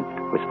Melanie Brent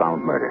was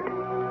found murdered.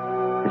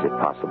 Is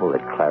it possible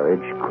that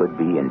Claridge could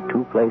be in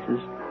two places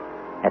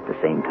at the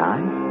same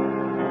time?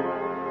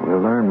 We'll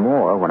learn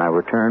more when I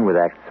return with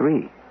Act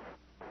 3.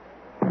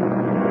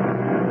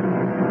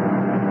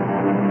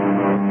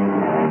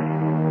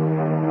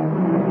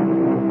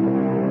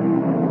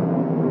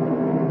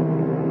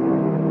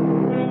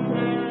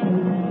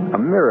 A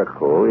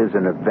miracle is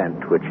an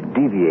event which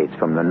deviates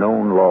from the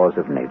known laws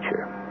of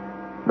nature.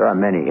 There are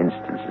many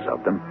instances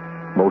of them,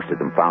 most of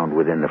them found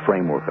within the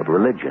framework of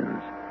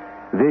religions.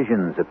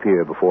 Visions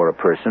appear before a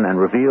person and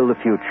reveal the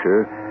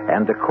future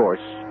and the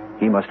course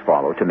he must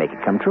follow to make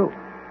it come true.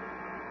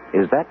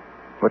 Is that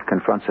what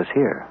confronts us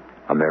here?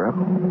 A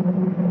miracle?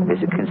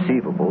 Is it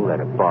conceivable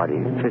that a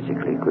body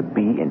physically could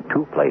be in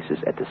two places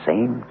at the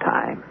same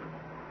time?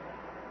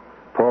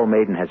 Paul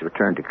Maiden has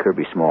returned to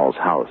Kirby Small's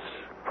house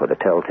for the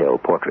telltale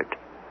portrait.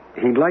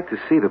 He'd like to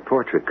see the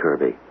portrait,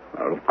 Kirby.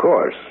 Well, of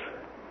course.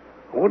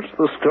 What's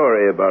the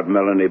story about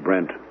Melanie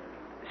Brent?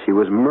 She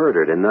was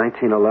murdered in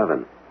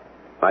 1911.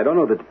 I don't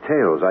know the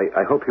details.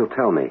 I hope he'll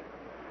tell me.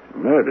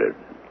 Murdered?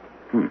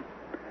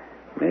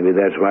 Maybe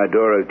that's why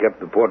Dora kept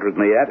the portrait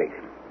in the attic.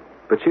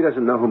 But she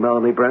doesn't know who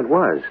Melanie Brent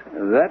was.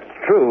 That's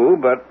true,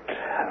 but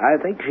I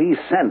think she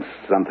sensed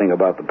something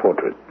about the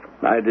portrait.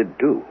 I did,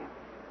 too.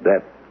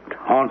 That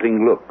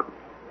haunting look.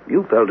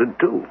 You felt it,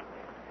 too.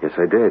 Yes,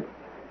 I did.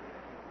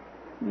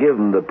 Give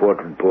him the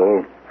portrait,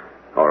 Paul.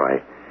 All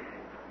right.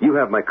 You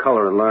have my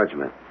color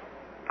enlargement.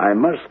 I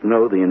must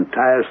know the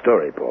entire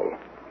story, Paul.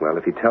 Well,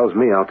 if he tells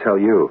me, I'll tell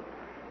you.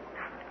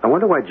 I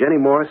wonder why Jenny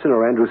Morrison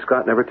or Andrew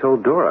Scott never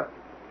told Dora.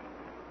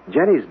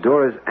 Jenny's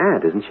Dora's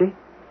aunt, isn't she?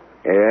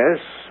 Yes,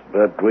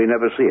 but we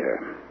never see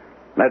her.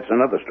 That's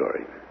another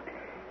story.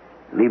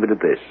 Leave it at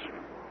this.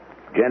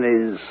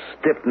 Jenny's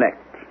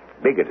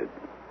stiff-necked, bigoted.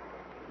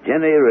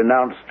 Jenny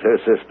renounced her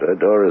sister,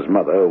 Dora's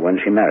mother, when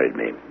she married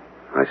me.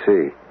 I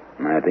see.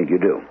 I think you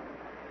do.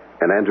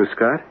 And Andrew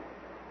Scott?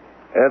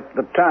 At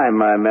the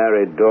time I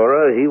married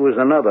Dora, he was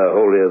another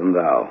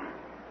holier-than-thou.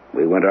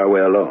 We went our way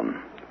alone.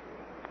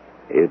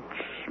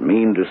 It's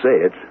mean to say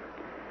it,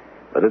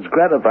 but it's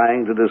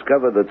gratifying to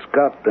discover that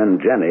Scott and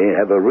Jenny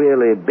have a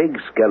really big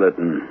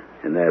skeleton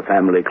in their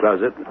family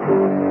closet.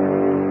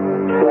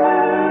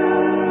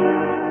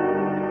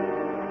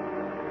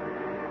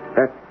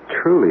 That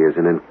truly is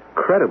an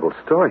incredible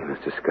story,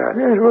 Mr. Scott.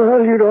 Yes,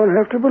 well, you don't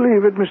have to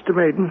believe it, Mr.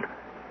 Maiden.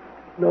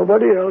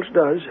 Nobody else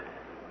does.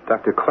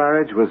 Dr.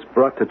 Claridge was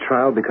brought to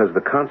trial because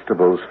the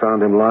constables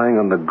found him lying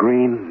on the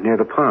green near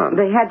the pond.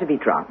 They had to be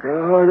drunk.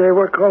 Oh, they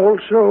were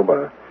cold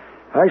sober.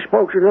 I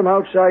spoke to them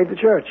outside the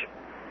church.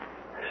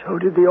 So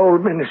did the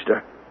old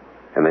minister.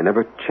 And they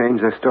never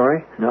changed their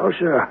story? No,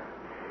 sir.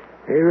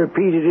 They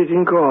repeated it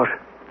in court.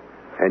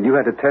 And you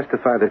had to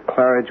testify that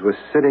Claridge was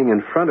sitting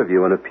in front of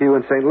you in a pew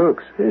in St.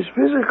 Luke's. His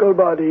physical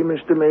body,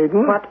 Mr.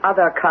 Maiden. What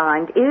other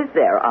kind is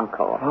there,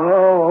 Uncle?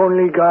 Oh,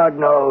 only God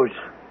knows.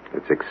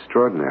 It's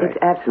extraordinary. It's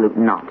absolute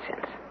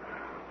nonsense.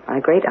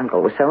 My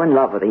great-uncle was so in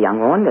love with a young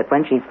woman that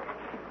when she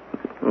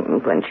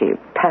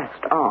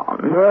passed on...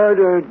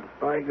 Murdered,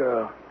 my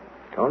girl.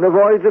 Don't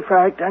avoid the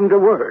fact and the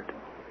word.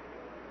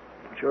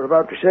 What you're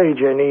about to say,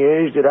 Jenny,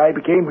 is that I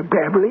became a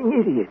babbling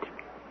idiot.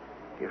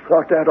 You've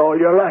thought that all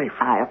your life.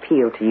 I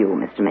appeal to you,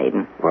 Mr.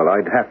 Maiden. Well,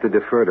 I'd have to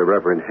defer to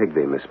Reverend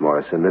Higby, Miss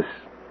Morrison.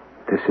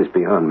 This is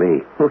beyond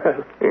me.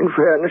 Well, in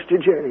fairness to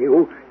Jenny,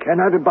 who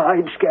cannot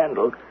abide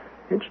scandal,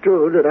 it's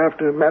true that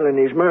after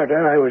Melanie's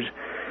murder, I was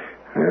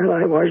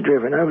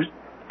driven. I was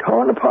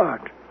torn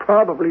apart,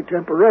 probably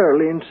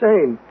temporarily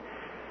insane.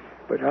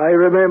 But I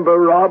remember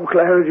Rob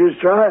Claridge's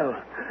trial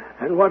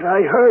and what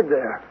I heard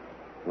there.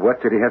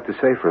 What did he have to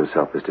say for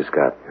himself, Mr.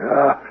 Scott?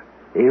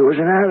 He was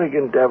an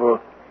arrogant devil.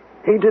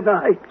 He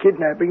denied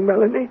kidnapping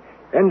Melanie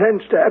and then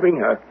stabbing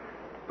her.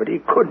 But he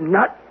could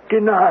not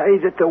deny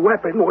that the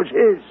weapon was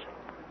his.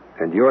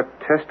 And your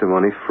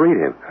testimony freed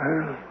him.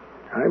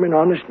 I'm an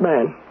honest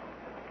man.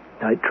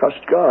 I trust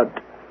God.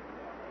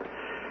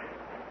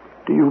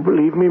 Do you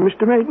believe me,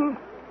 Mr. Maiden?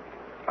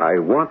 I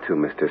want to,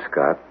 Mr.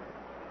 Scott.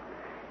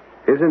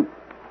 Isn't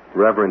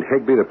Reverend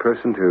Higby the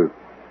person to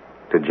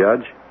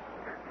judge?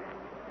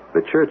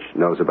 The church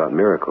knows about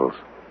miracles.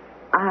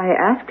 I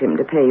asked him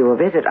to pay you a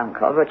visit,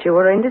 Uncle, but you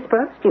were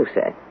indisposed, you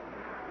said.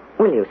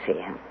 Will you see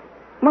him?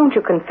 Won't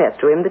you confess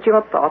to him that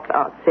your thoughts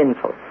are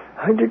sinful?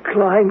 I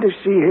decline to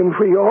see him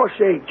for your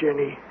sake,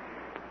 Jenny.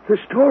 The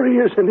story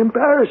is an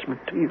embarrassment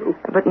to you.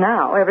 But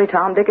now every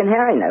Tom, Dick, and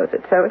Harry knows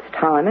it, so it's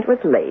time it was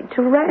laid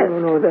to rest.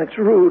 No, that's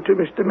rude to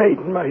Mr.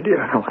 Maiden, my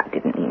dear. Oh, I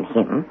didn't mean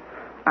him.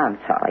 I'm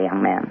sorry,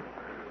 young man.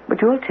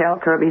 But you'll tell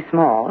Kirby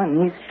Small,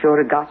 and he's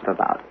sure to gossip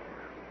about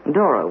it.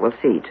 Dora will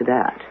see to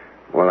that.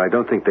 Well, I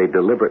don't think they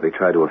deliberately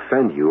try to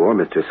offend you or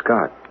Mr.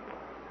 Scott.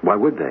 Why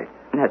would they?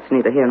 That's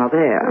neither here nor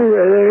there.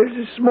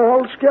 There's a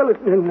small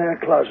skeleton in their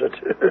closet.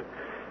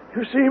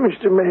 You see,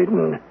 Mr.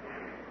 Maiden,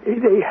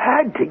 they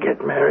had to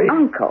get married.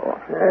 Uncle.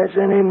 Yes,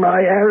 and in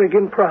my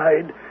arrogant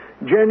pride,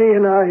 Jenny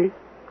and I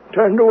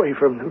turned away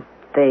from them.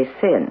 They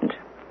sinned.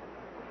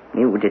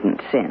 You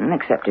didn't sin,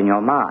 except in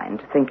your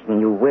mind, thinking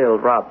you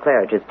willed Rob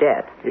Claridge's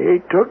death. He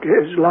took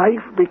his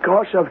life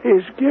because of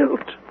his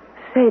guilt.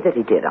 Say that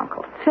he did,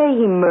 Uncle. Say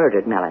he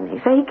murdered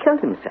Melanie. Say he killed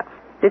himself.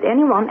 Did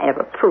anyone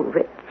ever prove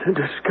it? The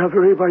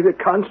discovery by the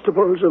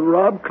constables of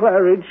Rob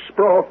Claridge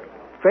sprawled,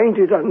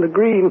 fainted on the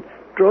green,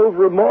 drove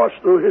remorse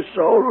through his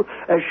soul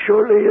as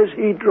surely as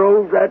he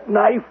drove that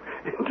knife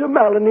into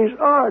Melanie's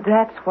heart.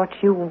 That's what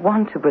you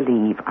want to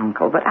believe,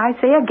 Uncle. But I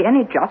say again,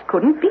 it just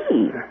couldn't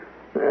be.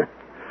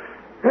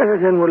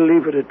 Then we'll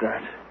leave it at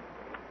that.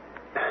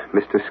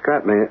 Mr.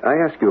 Scott, may I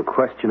ask you a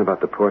question about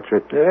the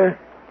portrait?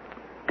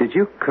 Did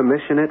you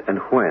commission it, and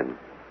when?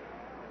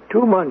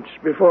 2 months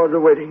before the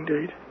wedding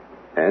date.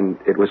 And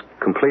it was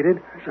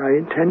completed? I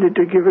intended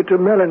to give it to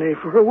Melanie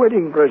for a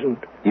wedding present.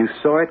 You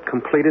saw it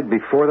completed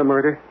before the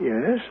murder?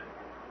 Yes.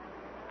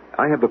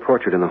 I have the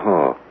portrait in the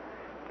hall.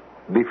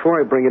 Before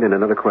I bring it in,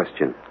 another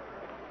question.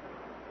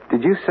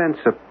 Did you sense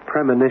a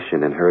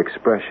premonition in her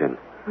expression?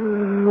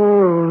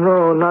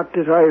 No, not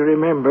that I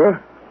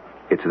remember.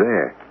 It's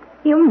there.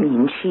 You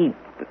mean she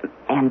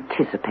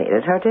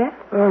anticipated her death?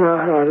 Oh,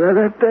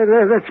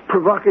 no, that's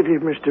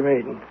provocative, Mr.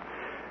 Maiden.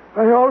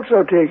 I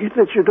also take it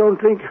that you don't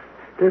think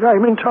that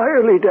I'm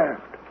entirely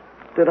daft,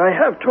 that I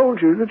have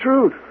told you the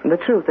truth. The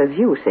truth as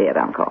you see it,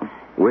 Uncle.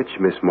 Which,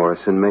 Miss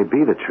Morrison, may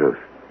be the truth.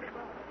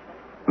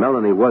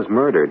 Melanie was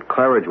murdered.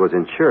 Claridge was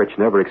in church,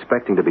 never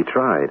expecting to be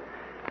tried.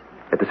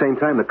 At the same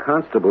time, the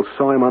constable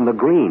saw him on the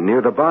green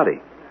near the body.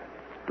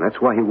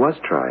 That's why he was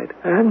tried.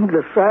 And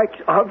the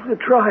fact of the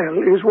trial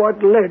is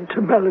what led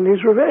to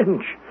Melanie's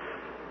revenge.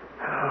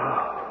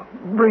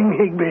 Bring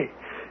Higby.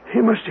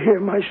 He must hear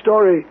my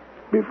story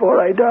before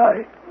I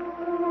die.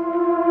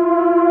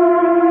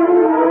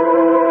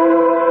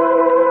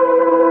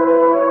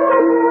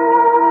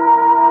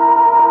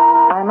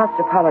 I must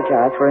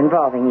apologize for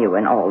involving you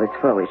in all this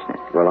foolishness.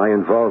 Well, I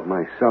involved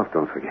myself,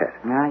 don't forget.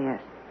 Ah,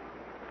 yes.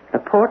 The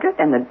portrait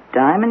and the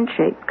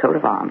diamond-shaped coat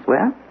of arms.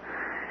 Well,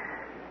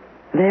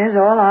 there's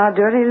all our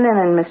dirty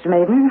linen, Mr.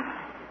 Maiden.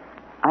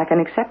 I can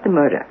accept the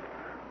murder,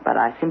 but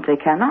I simply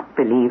cannot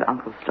believe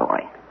Uncle's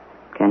story.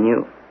 Can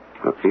you?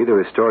 Well, either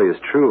his story is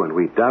true and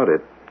we doubt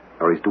it,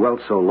 or he's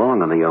dwelt so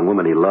long on the young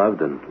woman he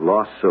loved and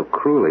lost so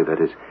cruelly that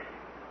his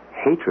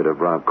hatred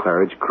of Rob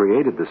Claridge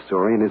created the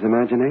story in his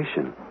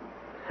imagination.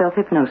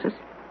 Self-hypnosis?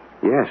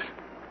 Yes.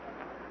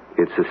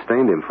 It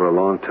sustained him for a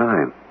long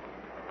time.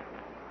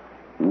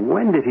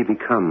 When did he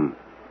become,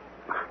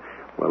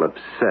 well,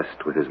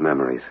 obsessed with his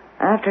memories?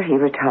 After he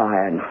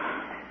retired.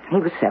 He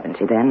was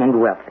 70 then and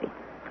wealthy.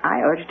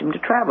 I urged him to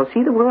travel,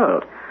 see the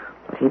world,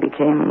 but he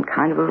became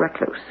kind of a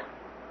recluse.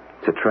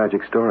 It's a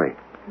tragic story.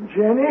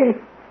 Jenny?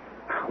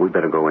 We'd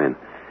better go in.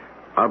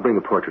 I'll bring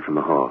the portrait from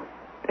the hall.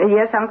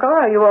 Yes, Uncle,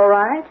 are you all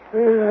right?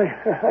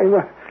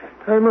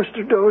 I must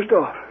have dozed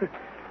off.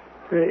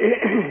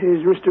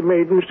 Is Mr.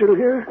 Maiden still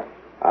here?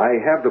 I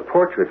have the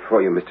portrait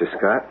for you, Mr.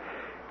 Scott,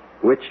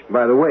 which,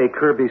 by the way,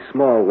 Kirby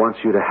Small wants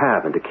you to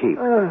have and to keep.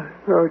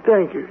 Oh,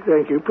 thank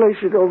you. Place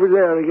it over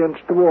there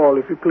against the wall,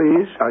 if you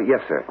please.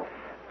 Yes, sir.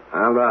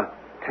 I'll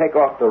take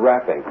off the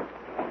wrapping.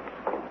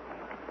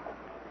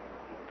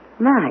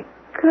 My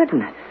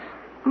goodness.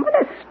 What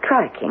a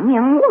striking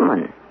young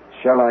woman.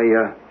 Shall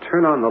I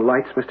turn on the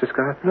lights, Mr.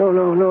 Scott?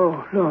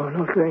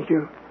 No, thank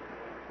you.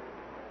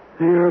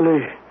 The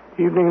early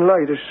evening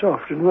light is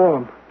soft and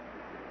warm.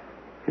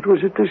 It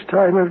was at this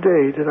time of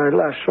day that I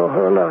last saw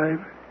her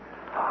alive.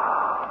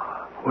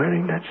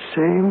 Wearing that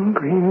same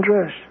green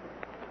dress.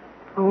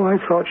 Oh, I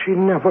thought she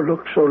never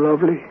looked so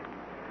lovely.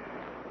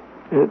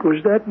 And it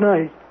was that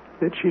night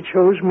that she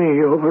chose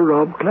me over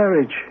Rob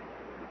Claridge.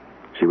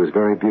 She was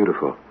very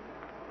beautiful.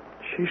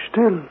 She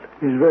still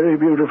is very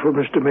beautiful,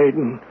 Mr.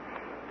 Maiden.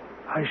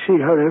 I see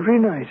her every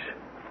night.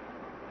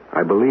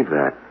 I believe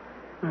that.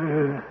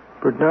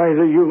 But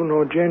neither you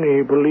nor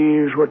Jenny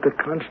believes what the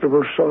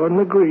constable saw in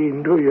the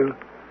green, do you?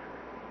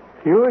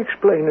 You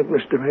explain it,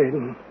 Mr.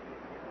 Maiden.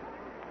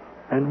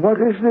 And what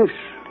is this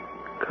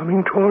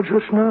coming towards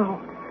us now?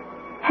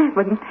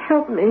 Heaven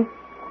help me.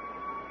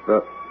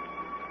 The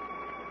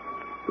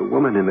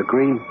woman in the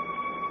green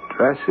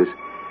dress is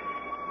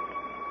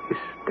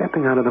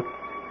stepping out of the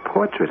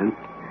portrait and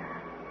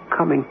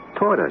coming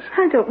toward us.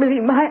 I don't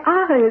believe my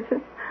eyes.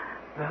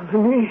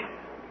 Melanie?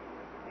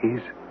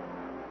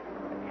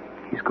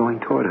 He's going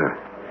toward her.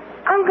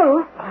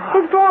 Uncle,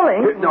 he's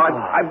falling. No,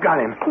 I've got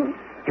him.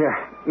 Here,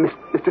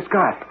 Mr.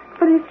 Scott.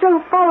 But he's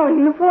still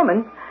following the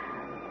woman.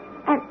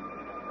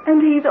 And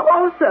he's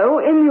also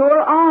in your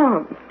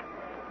arms.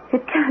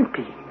 It can't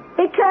be.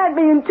 It can't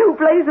be in two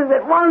places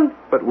at once.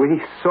 But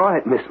we saw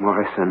it, Miss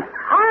Morrison.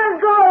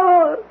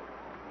 Uncle!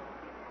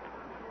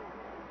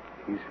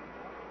 He's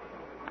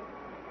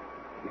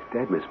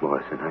dead, Miss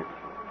Morrison.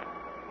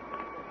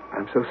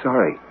 I'm so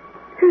sorry.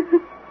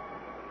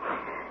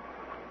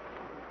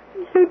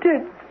 You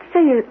did say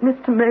it,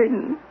 Mr.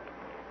 Maiden.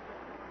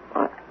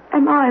 Or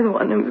am I the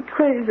one who's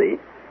crazy?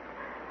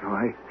 No,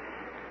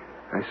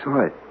 I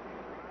saw it.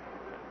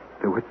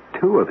 There were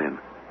two of him.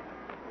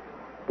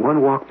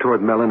 One walked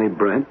toward Melanie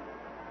Brent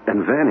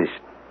and vanished.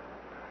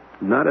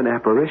 Not an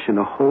apparition,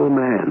 a whole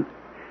man.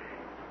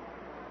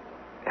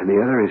 And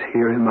the other is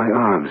here in my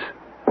arms.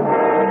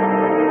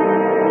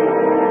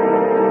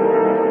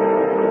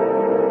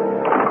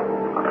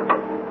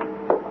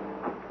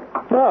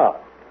 Ah,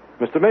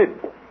 Mr. Maiden.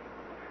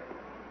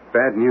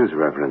 Bad news,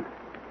 Reverend.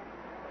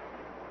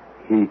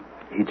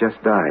 He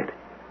just died.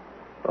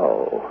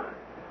 Oh,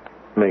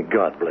 may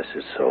God bless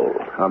his soul.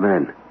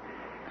 Amen.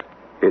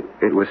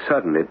 It was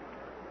sudden.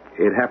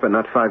 It happened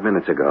not 5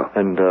 minutes ago.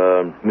 And,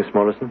 Miss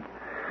Morrison?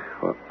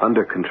 Well,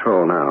 under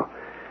control now.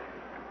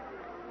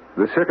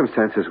 The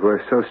circumstances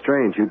were so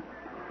strange,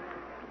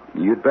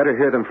 you'd better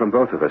hear them from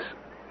both of us.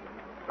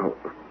 Oh,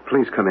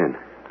 please come in.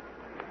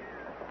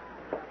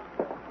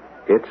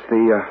 It's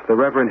the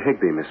Reverend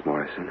Higby, Miss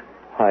Morrison.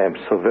 I am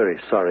so very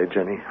sorry,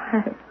 Jenny.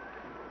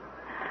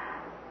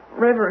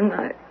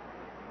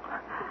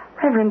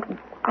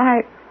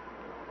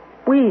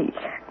 We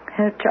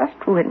have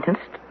just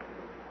witnessed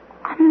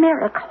a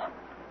miracle.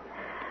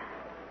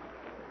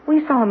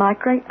 We saw my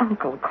great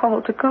uncle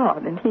called to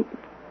God, and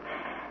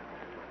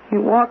he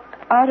walked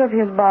out of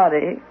his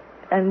body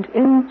and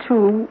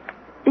into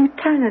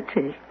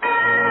eternity.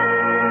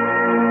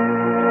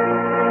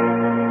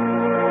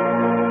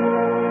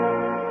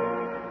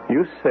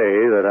 You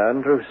say that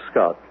Andrew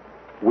Scott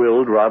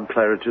willed Rob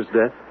Claridge's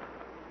death?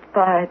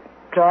 By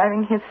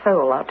driving his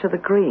soul out to the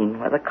green,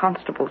 where the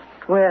constables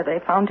swear they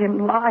found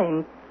him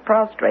lying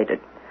prostrated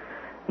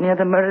near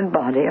the murdered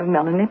body of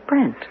Melanie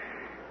Brent.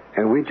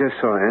 And we just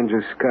saw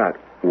Andrew Scott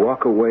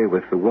walk away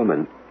with the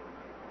woman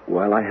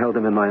while I held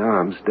him in my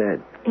arms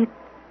dead.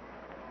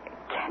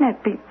 Can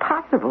it be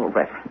possible,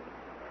 Reverend?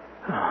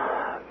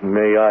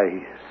 May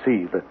I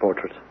see that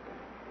portrait?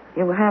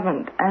 You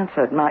haven't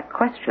answered my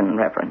question,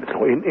 Reverend.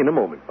 No, in a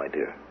moment, my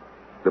dear.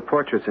 The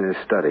portrait's in his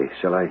study.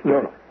 Shall I?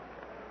 No.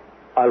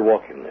 I'll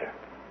walk in there.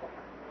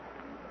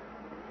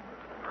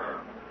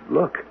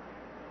 Look.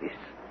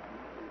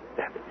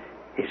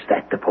 Is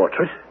that the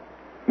portrait?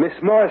 Miss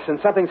Morrison,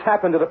 something's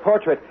happened to the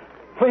portrait.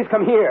 Please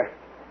come here.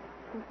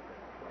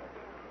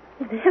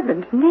 In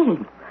heaven's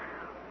name,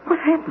 what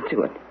happened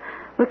to it?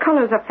 The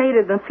colors are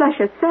faded and flesh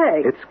is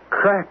sagged. It's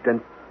cracked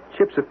and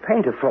chips of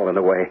paint have fallen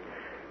away.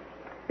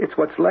 It's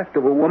what's left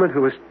of a woman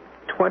who was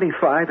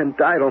 25 and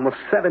died almost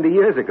 70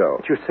 years ago.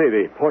 But you say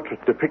the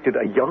portrait depicted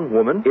a young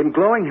woman? In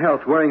glowing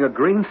health, wearing a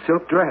green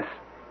silk dress.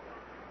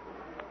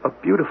 A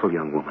beautiful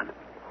young woman.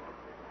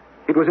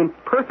 It was in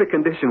perfect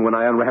condition when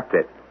I unwrapped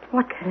it.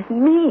 What can it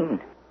mean?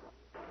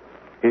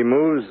 He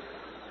moves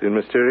in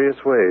mysterious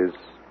ways,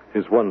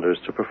 his wonders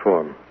to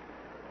perform.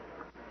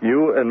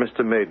 You and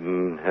Mr.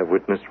 Maiden have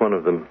witnessed one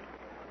of them.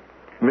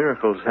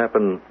 Miracles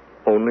happen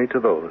only to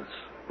those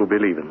who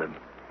believe in them.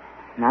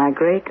 My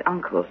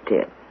great-uncles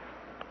did.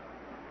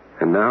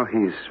 And now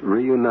he's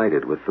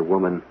reunited with the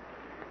woman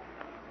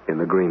in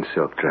the green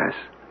silk dress.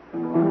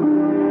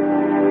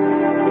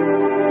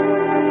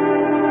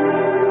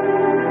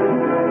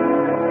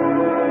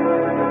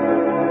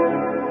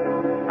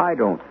 I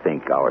don't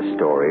think our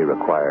story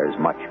requires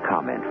much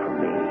comment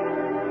from me.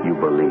 You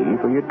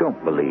believe or you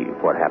don't believe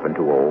what happened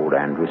to old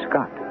Andrew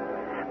Scott.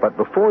 But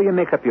before you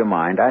make up your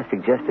mind, I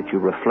suggest that you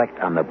reflect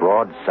on the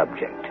broad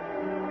subject.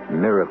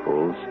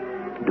 Miracles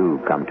do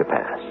come to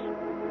pass.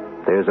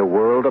 There's a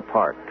world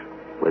apart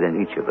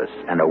within each of us,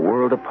 and a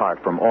world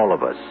apart from all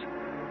of us,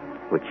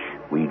 which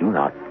we do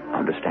not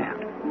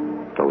understand.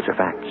 Those are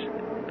facts.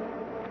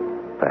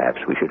 Perhaps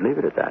we should leave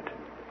it at that.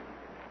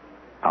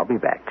 I'll be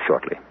back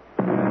shortly.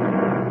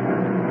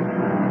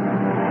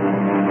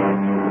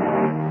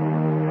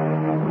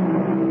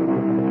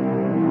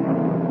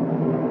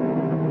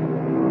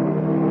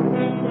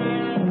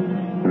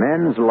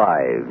 Men's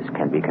lives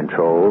can be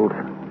controlled,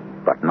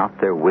 but not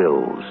their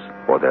wills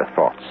or their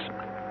thoughts.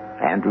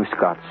 Andrew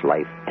Scott's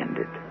life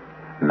ended.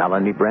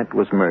 Melanie Brent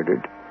was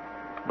murdered,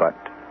 but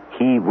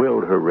he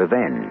willed her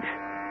revenge,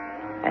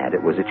 and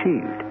it was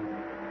achieved.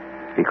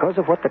 Because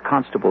of what the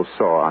constable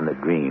saw on the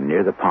green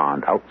near the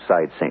pond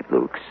outside St.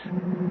 Luke's,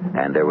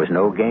 and there was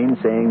no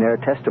gainsaying their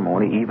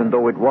testimony, even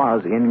though it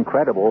was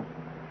incredible.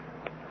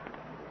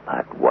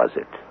 But was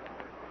it?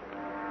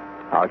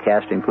 Our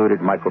cast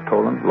included Michael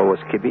Tolan, Lois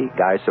Kibbe,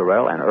 Guy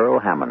Sorrell, and Earl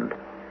Hammond.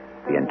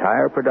 The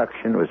entire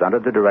production was under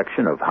the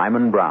direction of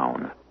Hyman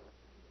Brown.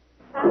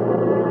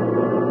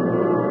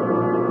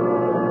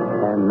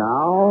 And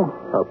now,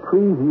 a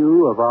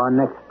preview of our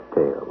next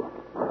tale.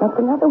 That's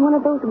another one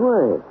of those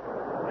words.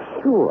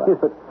 Sure. Yes,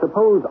 but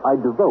suppose I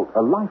devote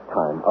a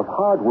lifetime of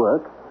hard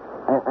work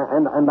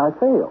and I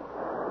fail.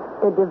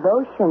 The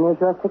devotion is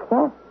your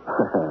success.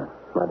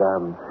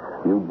 Madame,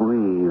 you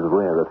breathe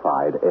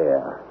rarefied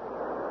air.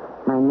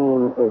 My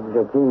name is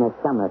Regina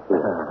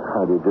Summerfield.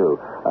 How do you do?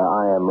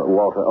 I am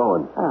Walter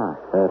Owen.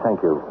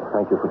 Thank you.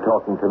 Thank you for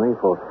talking to me,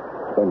 for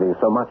spending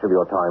so much of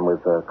your time with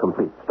a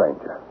complete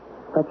stranger.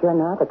 But you're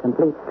not a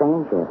complete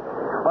stranger,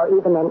 or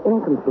even an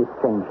incomplete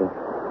stranger.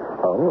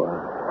 Oh,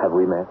 have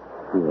we met?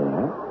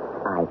 Yes,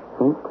 I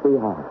think we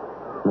have.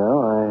 No,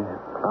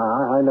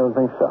 I don't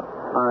think so.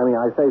 I mean,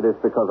 I say this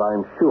because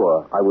I'm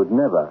sure I would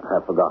never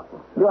have forgotten.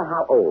 You're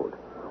how old?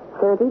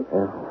 30?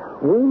 Yeah.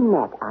 We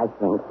met, I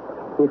think,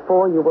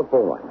 before you were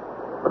born.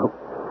 Oh,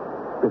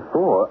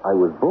 before I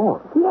was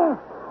born? Yes,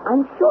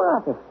 I'm sure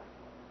of it.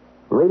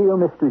 Radio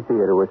Mystery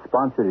Theater was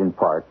sponsored in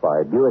part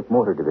by Buick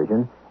Motor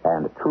Division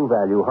and True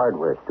Value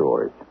Hardware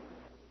Stores.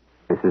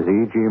 This is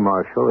E.G.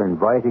 Marshall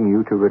inviting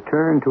you to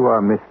return to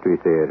our Mystery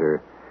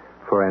Theater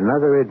for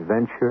another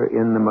adventure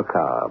in the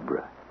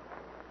macabre.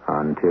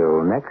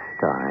 Until next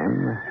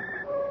time,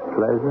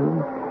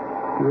 pleasant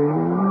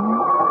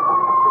dreams.